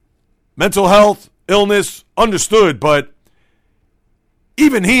it. Mental health, illness, understood, but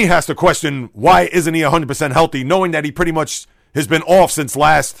even he has to question why isn't he 100% healthy, knowing that he pretty much has been off since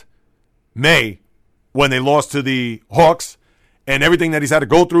last May when they lost to the Hawks, and everything that he's had to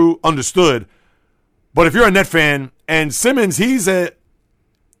go through, understood. But if you're a Net fan, and Simmons, he's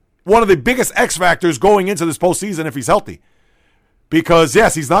one of the biggest X factors going into this postseason if he's healthy. Because,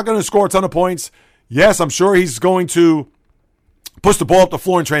 yes, he's not going to score a ton of points. Yes, I'm sure he's going to push the ball up the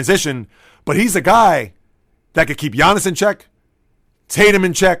floor in transition, but he's a guy that could keep Giannis in check, Tatum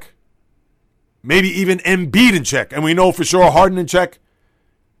in check, maybe even Embiid in check, and we know for sure Harden in check.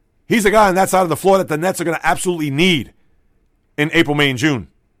 He's a guy on that side of the floor that the Nets are going to absolutely need in April, May, and June.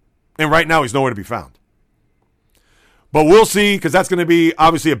 And right now, he's nowhere to be found. But we'll see, because that's going to be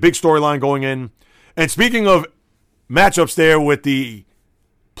obviously a big storyline going in. And speaking of matchups there with the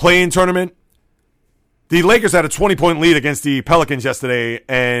play-in tournament, the Lakers had a 20-point lead against the Pelicans yesterday,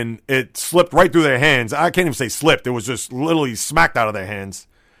 and it slipped right through their hands. I can't even say slipped. It was just literally smacked out of their hands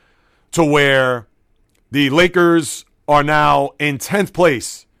to where the Lakers are now in 10th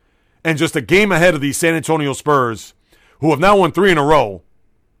place and just a game ahead of the San Antonio Spurs, who have now won 3 in a row,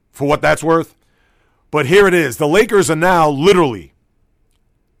 for what that's worth. But here it is. The Lakers are now literally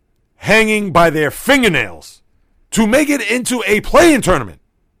hanging by their fingernails to make it into a play-in tournament.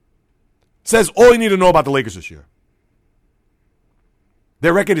 Says all you need to know about the Lakers this year.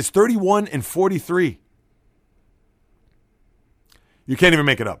 Their record is 31-43. You can't even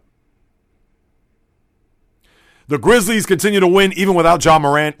make it up. The Grizzlies continue to win even without Ja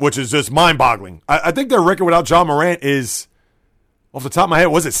Morant, which is just mind-boggling. I think their record without Ja Morant is, off the top of my head,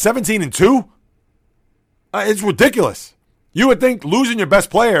 was it 17-2? It's ridiculous. You would think losing your best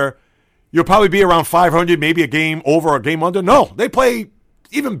player, you'll probably be around 500, maybe a game over or a game under. No, they play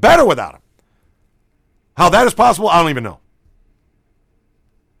even better without him. How that is possible, I don't even know.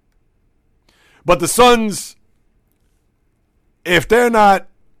 But the Suns, if they're not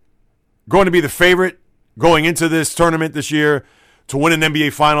going to be the favorite going into this tournament this year to win an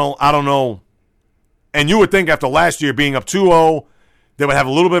NBA final, I don't know. And you would think after last year being up 2-0, they would have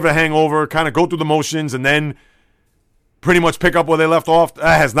a little bit of a hangover, kind of go through the motions, and then pretty much pick up where they left off.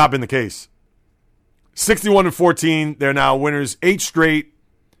 That has not been the case. 61-14, they're now winners 8 straight.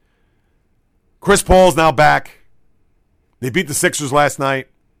 Chris Paul's now back. They beat the Sixers last night.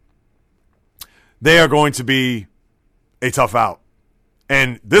 They are going to be a tough out.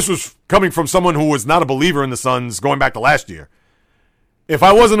 And this was coming from someone who was not a believer in the Suns going back to last year. If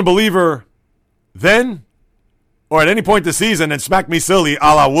I wasn't a believer then, or at any point this season, and smacked me silly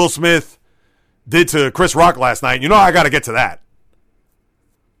a la Will Smith did to Chris Rock last night, you know I got to get to that.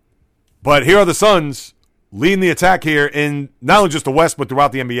 But here are the Suns leading the attack here in not only just the West, but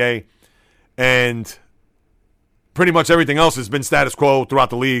throughout the NBA. And pretty much everything else has been status quo throughout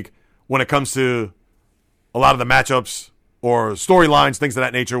the league when it comes to a lot of the matchups or storylines, things of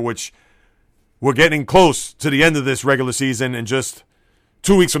that nature, which we're getting close to the end of this regular season in just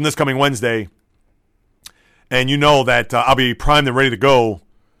 2 weeks from this coming Wednesday. And you know that I'll be primed and ready to go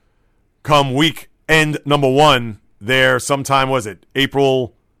come week end number 1 there sometime, was it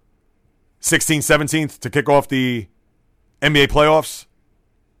April 16th, 17th to kick off the NBA playoffs.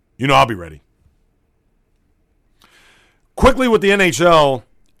 You know I'll be ready. Quickly with the NHL,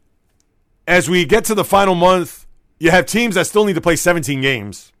 as we get to the final month, you have teams that still need to play 17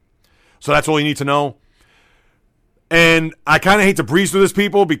 games. So that's all you need to know. And I kind of hate to breeze through this,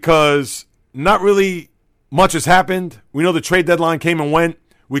 people, because not really much has happened. We know the trade deadline came and went.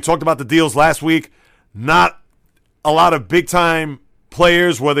 We talked about the deals last week. Not a lot of big-time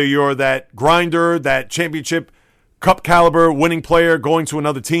players, whether you're that grinder, that championship cup caliber winning player going to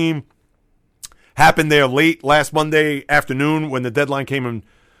another team. Happened there late last Monday afternoon when the deadline came and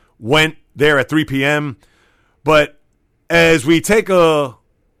went there at 3 p.m. But as we take a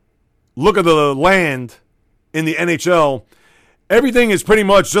look at the land in the NHL, everything is pretty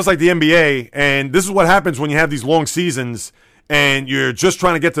much just like the NBA. And this is what happens when you have these long seasons and you're just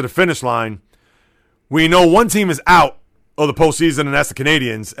trying to get to the finish line. We know one team is out of the postseason, and that's the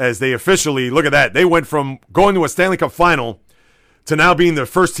Canadiens, as they officially, look at that, they went from going to a Stanley Cup final to now being the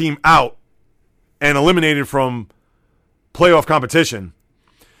first team out and eliminated from playoff competition.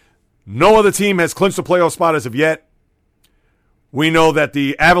 No other team has clinched a playoff spot as of yet. We know that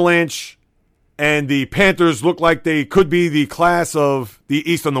the Avalanche and the Panthers look like they could be the class of the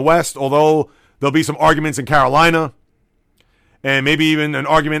East and the West, although there'll be some arguments in Carolina and maybe even an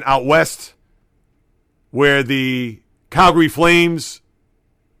argument out west where the Calgary Flames,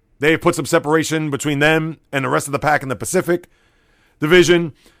 they have put some separation between them and the rest of the pack in the Pacific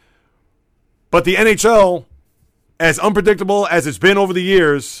Division. But the NHL, as unpredictable as it's been over the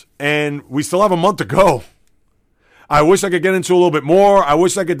years, and we still have a month to go, I wish I could get into a little bit more. I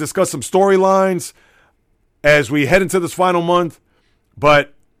wish I could discuss some storylines as we head into this final month.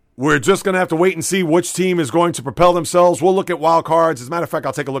 But we're just going to have to wait and see which team is going to propel themselves. We'll look at wild cards. As a matter of fact,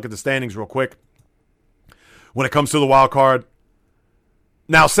 I'll take a look at the standings real quick when it comes to the wild card.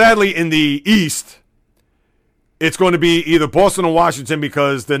 Now, sadly, in the East, it's going to be either Boston or Washington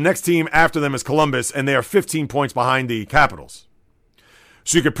because the next team after them is Columbus, and they are 15 points behind the Capitals.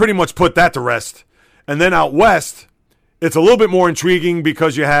 So you could pretty much put that to rest. And then out west, it's a little bit more intriguing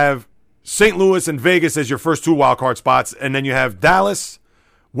because you have St. Louis and Vegas as your first two wild card spots, and then you have Dallas,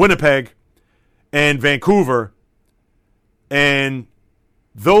 Winnipeg, and Vancouver. And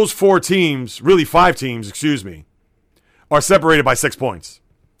those four teams, really five teams, are separated by 6 points.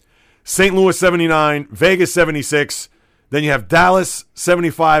 St. Louis 79, Vegas 76, then you have Dallas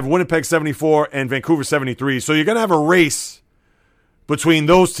 75, Winnipeg 74, and Vancouver 73. So you're going to have a race between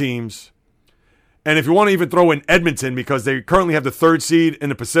those teams. And if you want to even throw in Edmonton, because they currently have the third seed in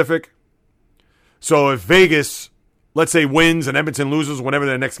the Pacific. So if Vegas, let's say, wins and Edmonton loses, whenever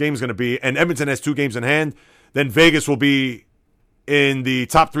their next game is going to be, and Edmonton has 2 games in hand, then Vegas will be in the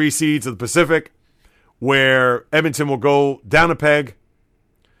top 3 seeds of the Pacific, where Edmonton will go down a peg.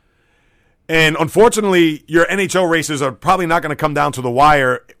 And unfortunately, your NHL races are probably not going to come down to the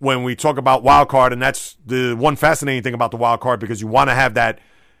wire when we talk about wild card, and that's the one fascinating thing about the wild card, because you want to have that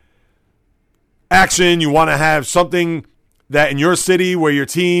action. You want to have something that in your city where your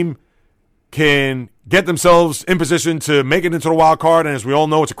team can get themselves in position to make it into the wild card. And as we all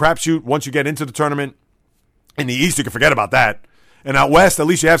know, it's a crapshoot once you get into the tournament. In the East, you can forget about that. And out West, at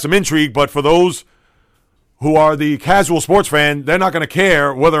least you have some intrigue. But for those who are the casual sports fan, they're not going to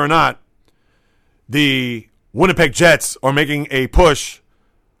care whether or not the Winnipeg Jets are making a push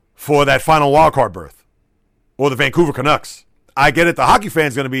for that final wild card berth, or the Vancouver Canucks. I get it. The hockey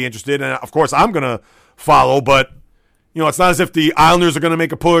fan's going to be interested, and of course I'm going to follow, but it's not as if the Islanders are going to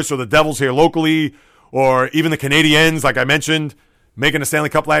make a push, or the Devils here locally, or even the Canadiens, like I mentioned, making the Stanley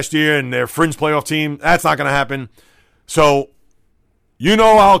Cup last year and their fringe playoff team. That's not going to happen. So,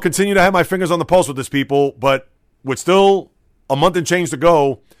 I'll continue to have my fingers on the pulse with this, people, but with still a month and change to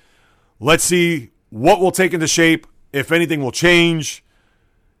go, let's see what will take into shape, if anything will change.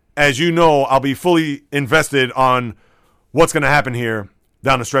 As you know, I'll be fully invested on what's going to happen here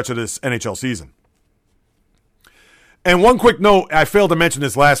down the stretch of this NHL season. And one quick note, I failed to mention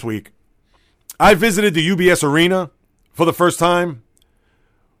this last week. I visited the UBS Arena for the first time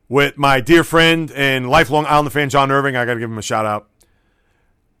with my dear friend and lifelong Islander fan, John Irving. I got to give him a shout out.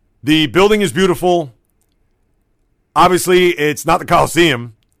 The building is beautiful. Obviously, it's not the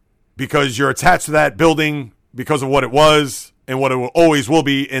Coliseum, because you're attached to that building because of what it was and what it always will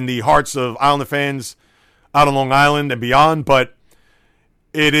be in the hearts of Islander fans out on Long Island and beyond. But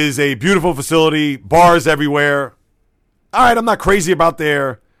it is a beautiful facility, bars everywhere. All right, I'm not crazy about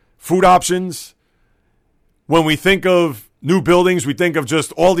their food options. When we think of new buildings, we think of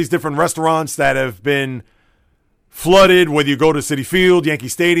just all these different restaurants that have been flooded, whether you go to Citi Field, Yankee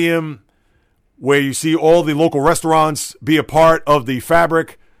Stadium, where you see all the local restaurants be a part of the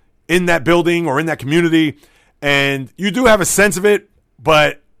fabric in that building or in that community. And you do have a sense of it,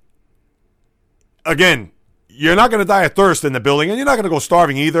 but again, you're not going to die of thirst in the building, and you're not going to go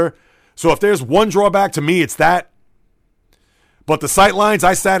starving either. So if there's one drawback to me, it's that. But the sight lines,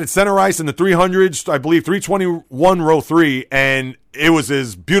 I sat at center ice in the 300s, I believe 321 row 3, and it was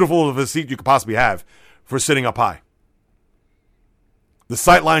as beautiful of a seat you could possibly have for sitting up high. The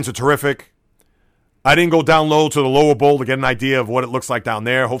sight lines are terrific. I didn't go down low to the lower bowl to get an idea of what it looks like down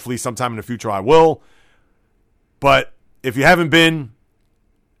there. Hopefully sometime in the future I will. But if you haven't been,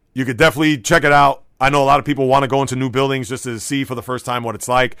 you could definitely check it out. I know a lot of people want to go into new buildings just to see for the first time what it's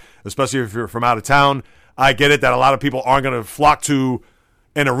like, especially if you're from out of town. I get it that a lot of people aren't going to flock to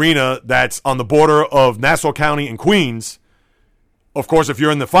an arena that's on the border of Nassau County and Queens. Of course, if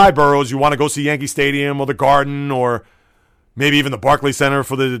you're in the 5 boroughs, you want to go see Yankee Stadium or the Garden or maybe even the Barclays Center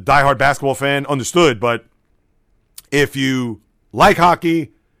for the diehard basketball fan, understood. But if you like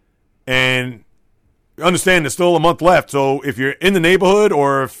hockey and understand there's still a month left, so if you're in the neighborhood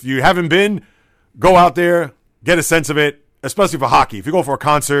or if you haven't been, go out there, get a sense of it, especially for hockey. If you go for a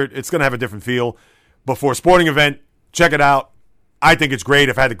concert, it's going to have a different feel. But for a sporting event, check it out. I think it's great.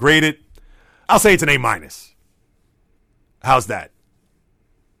 If I had to grade it, I'll say it's an A-. How's that?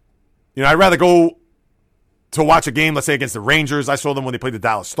 I'd rather go to watch a game, let's say, against the Rangers. I saw them when they played the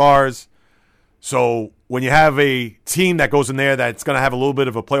Dallas Stars. So when you have a team that goes in there that's going to have a little bit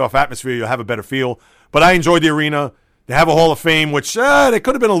of a playoff atmosphere, you'll have a better feel. But I enjoyed the arena. They have a Hall of Fame, which they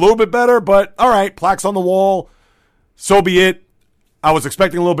could have been a little bit better, but all right, plaques on the wall. So be it. I was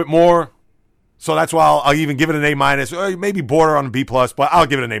expecting a little bit more. So that's why I'll even give it an A-, or maybe border on a B+, but I'll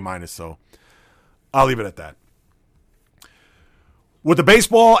give it an A-, so I'll leave it at that. With the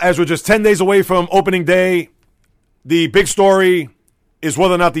baseball, as we're just 10 days away from opening day, the big story is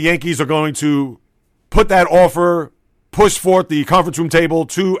whether or not the Yankees are going to put that offer, push forth the conference room table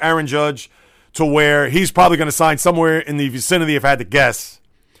to Aaron Judge to where he's probably going to sign somewhere in the vicinity, if I had to guess,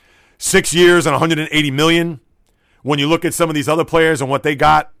 6 years and $180 million. When you look at some of these other players and what they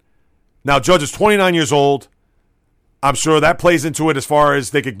got. Now, Judge is 29 years old. I'm sure that plays into it as far as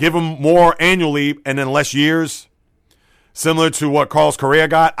they could give him more annually and then less years. Similar to what Carlos Correa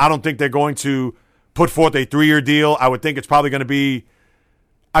got. I don't think they're going to put forth a 3-year deal. I would think it's probably going to be,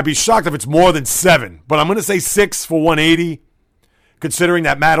 I'd be shocked if it's more than 7. But I'm going to say 6 for 180, considering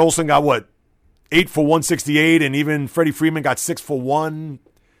that Matt Olson got, 8 for 168, and even Freddie Freeman got 6 for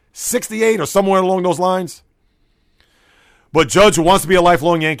 168 or somewhere along those lines. But Judge, who wants to be a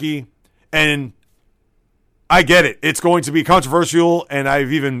lifelong Yankee, and I get it. It's going to be controversial, and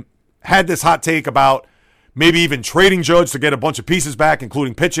I've even had this hot take about maybe even trading Judge to get a bunch of pieces back,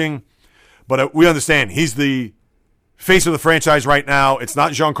 including pitching. But we understand he's the face of the franchise right now. It's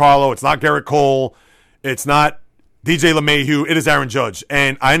not Giancarlo. It's not Garrett Cole. It's not DJ LeMahieu. It is Aaron Judge.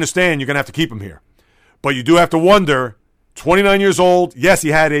 And I understand you're going to have to keep him here. But you do have to wonder, 29 years old. Yes, he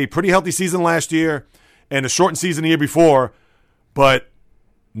had a pretty healthy season last year and a shortened season the year before. But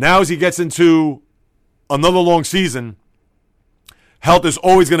now as he gets into another long season, health is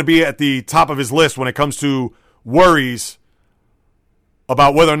always going to be at the top of his list when it comes to worries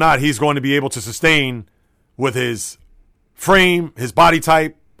about whether or not he's going to be able to sustain with his frame, his body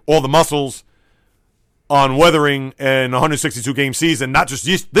type, all the muscles on weathering an 162-game season, not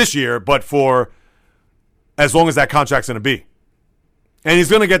just this year, but for as long as that contract's going to be. And he's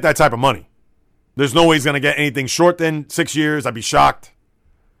going to get that type of money. There's no way he's going to get anything short than 6 years. I'd be shocked.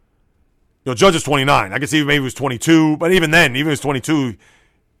 Judge is 29. I could see maybe he was 22, but even then, even if he was 22,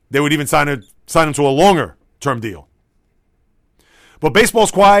 they would even sign him to a longer-term deal. But baseball's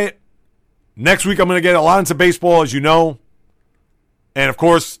quiet. Next week, I'm going to get a lot into baseball, as you know. And, of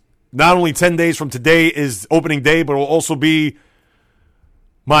course, not only 10 days from today is opening day, but it will also be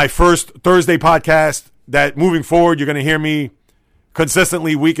my first Thursday podcast that moving forward, you're going to hear me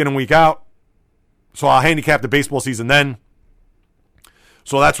consistently week in and week out. So I'll handicap the baseball season then.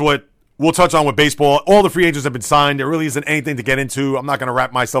 So that's what we'll touch on with baseball. All the free agents have been signed. There really isn't anything to get into. I'm not going to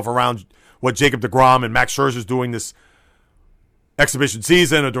wrap myself around what Jacob deGrom and Max Scherzer is doing this exhibition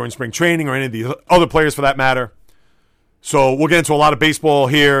season or during spring training or any of the other players for that matter. So we'll get into a lot of baseball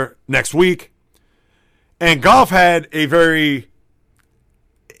here next week. And golf had a very,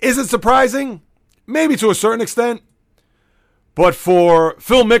 is it surprising? Maybe to a certain extent. But for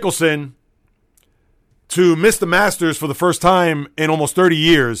Phil Mickelson to miss the Masters for the first time in almost 30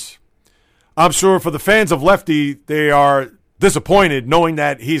 years, I'm sure for the fans of Lefty, they are disappointed knowing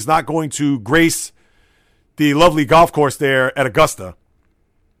that he's not going to grace the lovely golf course there at Augusta.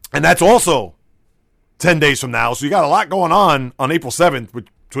 And that's also 10 days from now. So you got a lot going on April 7th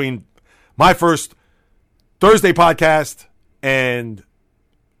between my first Thursday podcast and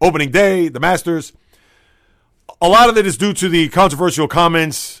opening day, the Masters. A lot of it is due to the controversial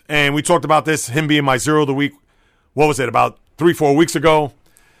comments, and we talked about this, him being my zero of the week, what was it, about 3-4 weeks ago.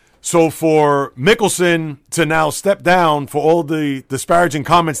 So for Mickelson to now step down for all the disparaging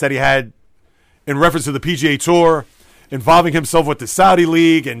comments that he had in reference to the PGA Tour, involving himself with the Saudi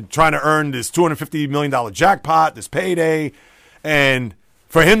League and trying to earn this $250 million jackpot, this payday, and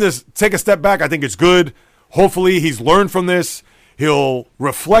for him to take a step back, I think it's good. Hopefully he's learned from this. He'll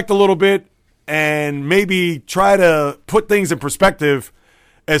reflect a little bit and maybe try to put things in perspective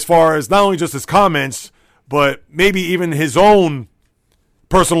as far as not only just his comments, but maybe even his own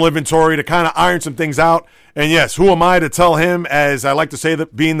personal inventory to kind of iron some things out. And yes, who am I to tell him, as I like to say,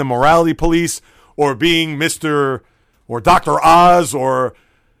 that being the morality police or being Mr. or Dr. Oz or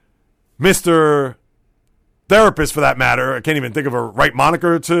Mr. Therapist for that matter. I can't even think of a right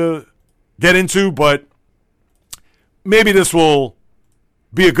moniker to get into, but maybe this will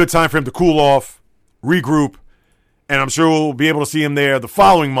be a good time for him to cool off, regroup, and I'm sure we'll be able to see him there the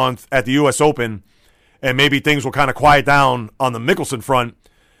following month at the U.S. Open, and maybe things will kind of quiet down on the Mickelson front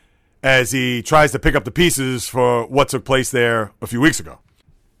as he tries to pick up the pieces for what took place there a few weeks ago.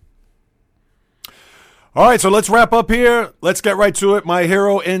 All right, so let's wrap up here. Let's get right to it. My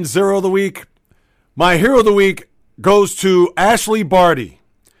hero and zero of the week. My hero of the week goes to Ashley Barty,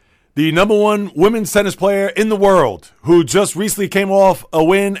 the number one women's tennis player in the world, who just recently came off a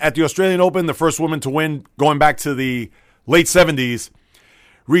win at the Australian Open, the first woman to win going back to the late 70s,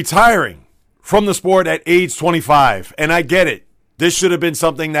 retiring from the sport at age 25. And I get it. This should have been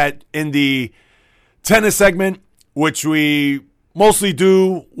something that in the tennis segment, which we mostly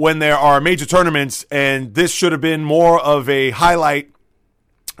do when there are major tournaments, and this should have been more of a highlight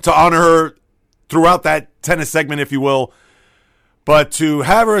to honor her throughout that tennis segment, if you will. But to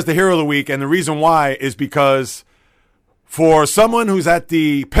have her as the hero of the week, and the reason why is because for someone who's at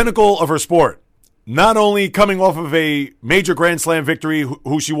the pinnacle of her sport, not only coming off of a major Grand Slam victory,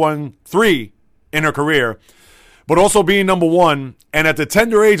 who she won 3 in her career, but also being number 1, and at the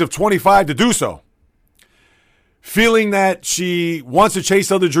tender age of 25 to do so, feeling that she wants to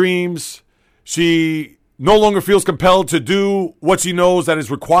chase other dreams, she no longer feels compelled to do what she knows that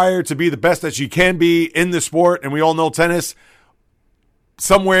is required to be the best that she can be in the sport, and we all know tennis,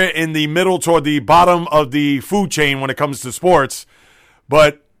 somewhere in the middle toward the bottom of the food chain when it comes to sports.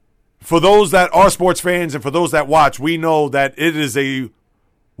 But for those that are sports fans and for those that watch, we know that it is a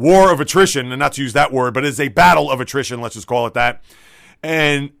war of attrition, and not to use that word, but it's a battle of attrition, let's just call it that.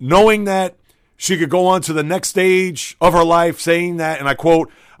 And knowing that she could go on to the next stage of her life saying that, and I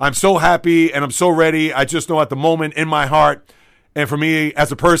quote, "I'm so happy and I'm so ready. I just know at the moment in my heart and for me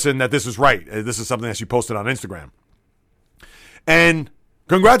as a person that this is right." This is something that she posted on Instagram. And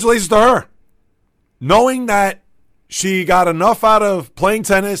congratulations to her. Knowing that she got enough out of playing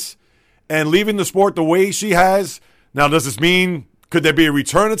tennis and leaving the sport the way she has. Now, does this mean, could there be a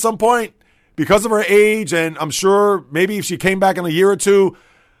return at some point because of her age? And I'm sure maybe if she came back in a year or two,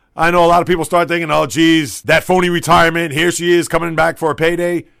 I know a lot of people start thinking, oh, geez, that phony retirement, here she is coming back for a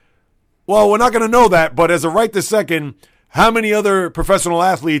payday. Well, we're not going to know that, but as of right this second, how many other professional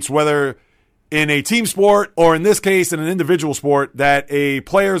athletes, whether in a team sport or in this case in an individual sport, that a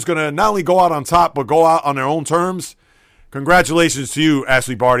player is going to not only go out on top, but go out on their own terms? Congratulations to you,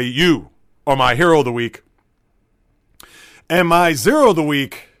 Ashley Barty. You are my hero of the week. And my zero of the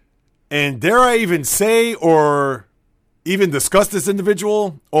week, and dare I even say or even discuss this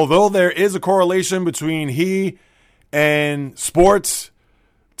individual, although there is a correlation between he and sports,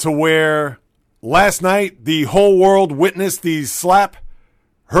 to where last night the whole world witnessed the slap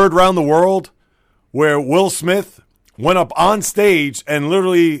heard around the world, where Will Smith went up on stage and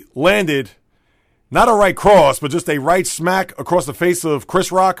literally landed not a right cross, but just a right smack across the face of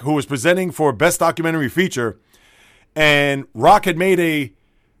Chris Rock, who was presenting for Best Documentary Feature. And Rock had made a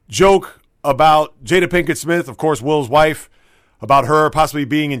joke about Jada Pinkett Smith, of course, Will's wife, about her possibly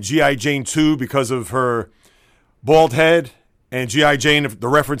being in G.I. Jane 2 because of her bald head, and G.I. Jane, the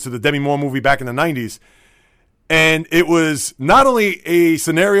reference to the Demi Moore movie back in the 90s. And it was not only a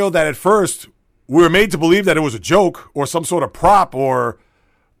scenario that at first we were made to believe that it was a joke or some sort of prop or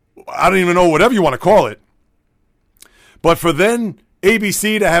I don't even know, whatever you want to call it. But for then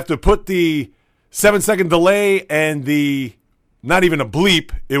ABC to have to put the 7-second delay and the not even a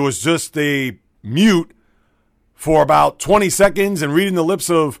bleep, it was just a mute for about 20 seconds and reading the lips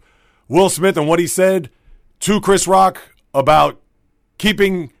of Will Smith and what he said to Chris Rock about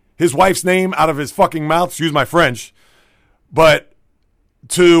keeping his wife's name out of his fucking mouth, excuse my French. But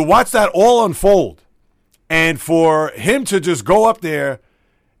to watch that all unfold and for him to just go up there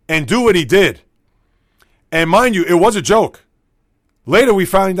and do what he did. And mind you, it was a joke. Later we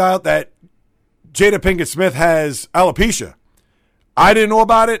found out that Jada Pinkett Smith has alopecia. I didn't know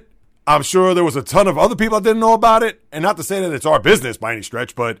about it. I'm sure there was a ton of other people that didn't know about it. And not to say that it's our business by any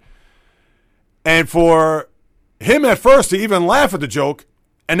stretch, but and for him at first to even laugh at the joke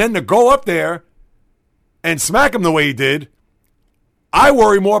and then to go up there and smack him the way he did, I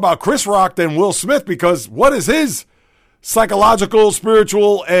worry more about Chris Rock than Will Smith, because what is his psychological,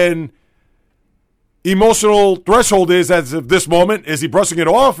 spiritual, and emotional threshold is as of this moment? Is he brushing it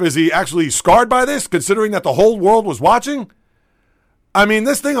off? Is he actually scarred by this, considering that the whole world was watching? I mean,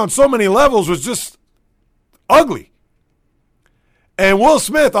 this thing on so many levels was just ugly. And Will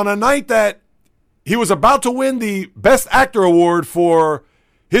Smith, on a night that he was about to win the Best Actor award for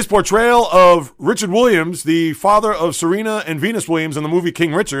his portrayal of Richard Williams, the father of Serena and Venus Williams in the movie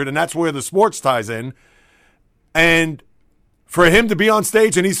King Richard, and that's where the sports ties in. And for him to be on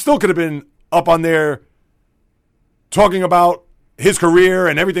stage, and he still could have been up on there talking about his career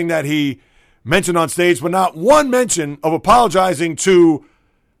and everything that he mentioned on stage, but not one mention of apologizing to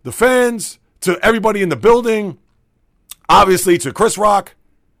the fans, to everybody in the building, obviously to Chris Rock,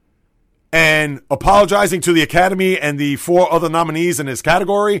 and apologizing to the Academy and the 4 other nominees in his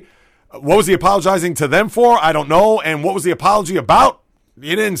category. What was he apologizing to them for? I don't know. And what was the apology about?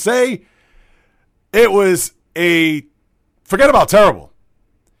 He didn't say. It was forget about terrible.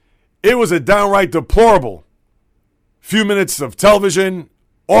 It was a downright deplorable few minutes of television,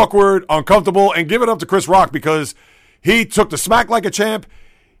 awkward, uncomfortable, and give it up to Chris Rock because he took the smack like a champ.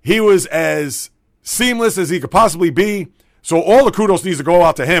 He was as seamless as he could possibly be. So all the kudos needs to go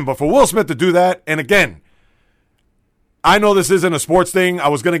out to him. But for Will Smith to do that, and again, I know this isn't a sports thing. I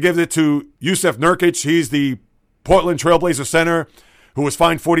was going to give it to Yusef Nurkic. He's the Portland Trailblazer center who was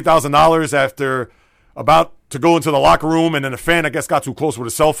fined $40,000 after about to go into the locker room, and then a fan, I guess, got too close with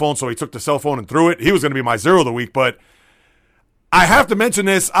his cell phone, so he took the cell phone and threw it. He was going to be my zero of the week, but I have to mention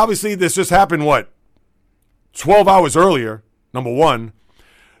this. Obviously, this just happened, 12 hours earlier, number one.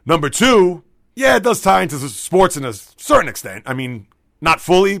 Number two, yeah, it does tie into sports in a certain extent. I mean, not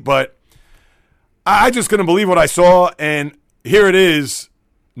fully, but I just couldn't believe what I saw, and here it is,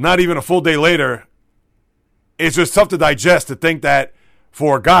 not even a full day later. It's just tough to digest to think that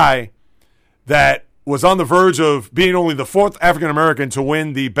for a guy that was on the verge of being only the fourth African-American to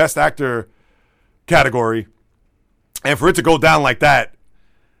win the Best Actor category, and for it to go down like that,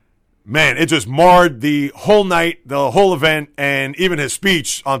 man, it just marred the whole night, the whole event, and even his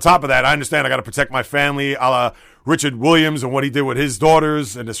speech. On top of that, I understand I got to protect my family, a la Richard Williams and what he did with his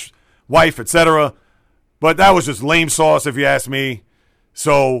daughters and his wife, etc. But that was just lame sauce, if you ask me.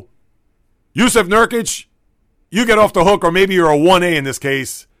 So, Yusef Nurkic, you get off the hook, or maybe you're a 1A in this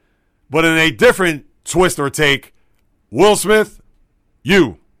case. But in a different twist or take, Will Smith,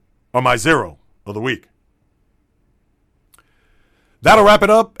 you are my zero of the week. That'll wrap it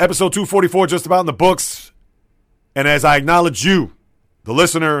up. Episode 244 just about in the books. And as I acknowledge you, the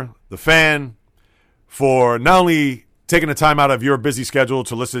listener, the fan, for not only taking the time out of your busy schedule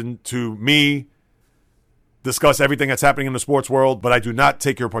to listen to me discuss everything that's happening in the sports world, but I do not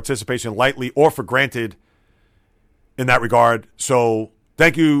take your participation lightly or for granted in that regard. So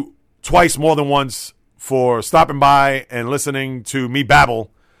thank you twice, more than once, for stopping by and listening to me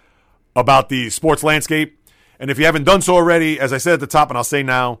babble about the sports landscape. And if you haven't done so already, as I said at the top and I'll say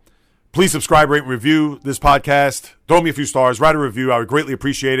now, please subscribe, rate, and review this podcast. Throw me a few stars, write a review. I would greatly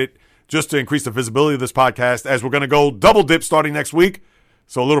appreciate it, just to increase the visibility of this podcast, as we're going to go double dip starting next week.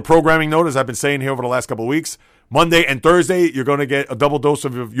 So a little programming note, as I've been saying here over the last couple of weeks. Monday and Thursday, you're going to get a double dose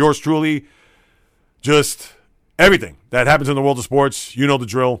of yours truly. Just everything that happens in the world of sports. You know the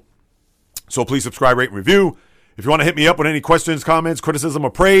drill. So please subscribe, rate, and review. If you want to hit me up with any questions, comments, criticism, or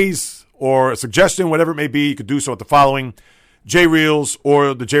praise, or a suggestion, whatever it may be, you could do so at the following: JReels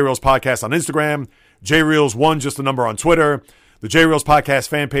or the JReels Podcast on Instagram, JReels1, just the number, on Twitter, the JReels Podcast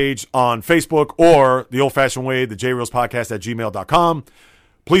fan page on Facebook, or the old-fashioned way, the JReels Podcast at gmail.com.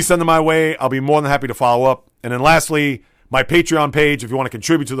 Please send them my way. I'll be more than happy to follow up. And then lastly, my Patreon page, if you want to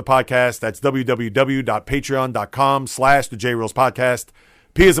contribute to the podcast, that's www.patreon.com/the JReels Podcast.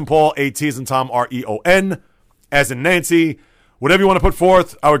 P as in Paul, A T as in Tom, REON, as in Nancy. Whatever you want to put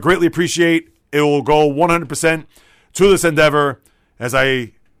forth, I would greatly appreciate. It will go 100% to this endeavor. As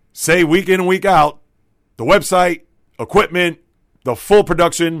I say week in and week out, the website, equipment, the full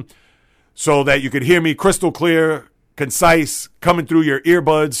production, so that you could hear me crystal clear, concise, coming through your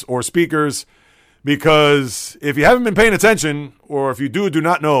earbuds or speakers. Because if you haven't been paying attention, or if you do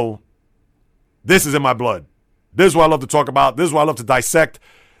not know, this is in my blood. This is what I love to talk about. This is what I love to dissect,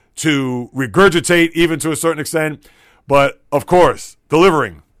 to regurgitate, even to a certain extent. But, of course,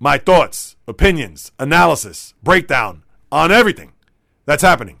 delivering my thoughts, opinions, analysis, breakdown on everything that's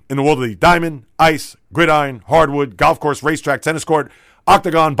happening in the world of the diamond, ice, gridiron, hardwood, golf course, racetrack, tennis court,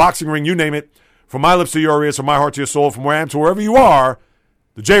 octagon, boxing ring, you name it. From my lips to your ears, from my heart to your soul, from where I am to wherever you are,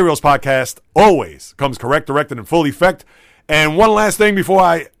 the JReels Podcast always comes correct, directed, and full effect. And one last thing before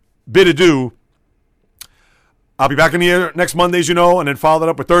I bid adieu. I'll be back in the air next Monday, as you know, and then follow that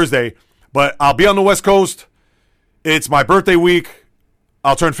up with Thursday. But I'll be on the West Coast. It's my birthday week.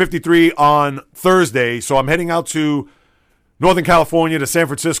 I'll turn 53 on Thursday. So I'm heading out to Northern California, to San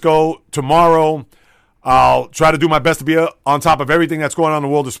Francisco tomorrow. I'll try to do my best to be on top of everything that's going on in the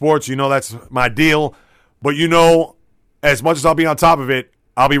world of sports. You know that's my deal. But you know, as much as I'll be on top of it,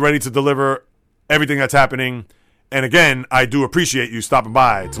 I'll be ready to deliver everything that's happening. And again, I do appreciate you stopping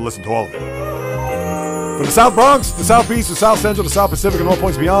by to listen to all of it. From the South Bronx, the South Beach, the South Central, the South Pacific, and all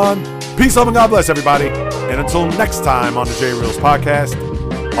points beyond, peace, love, and God bless everybody. And until next time on the JReels Podcast,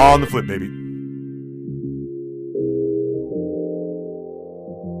 on the flip, baby.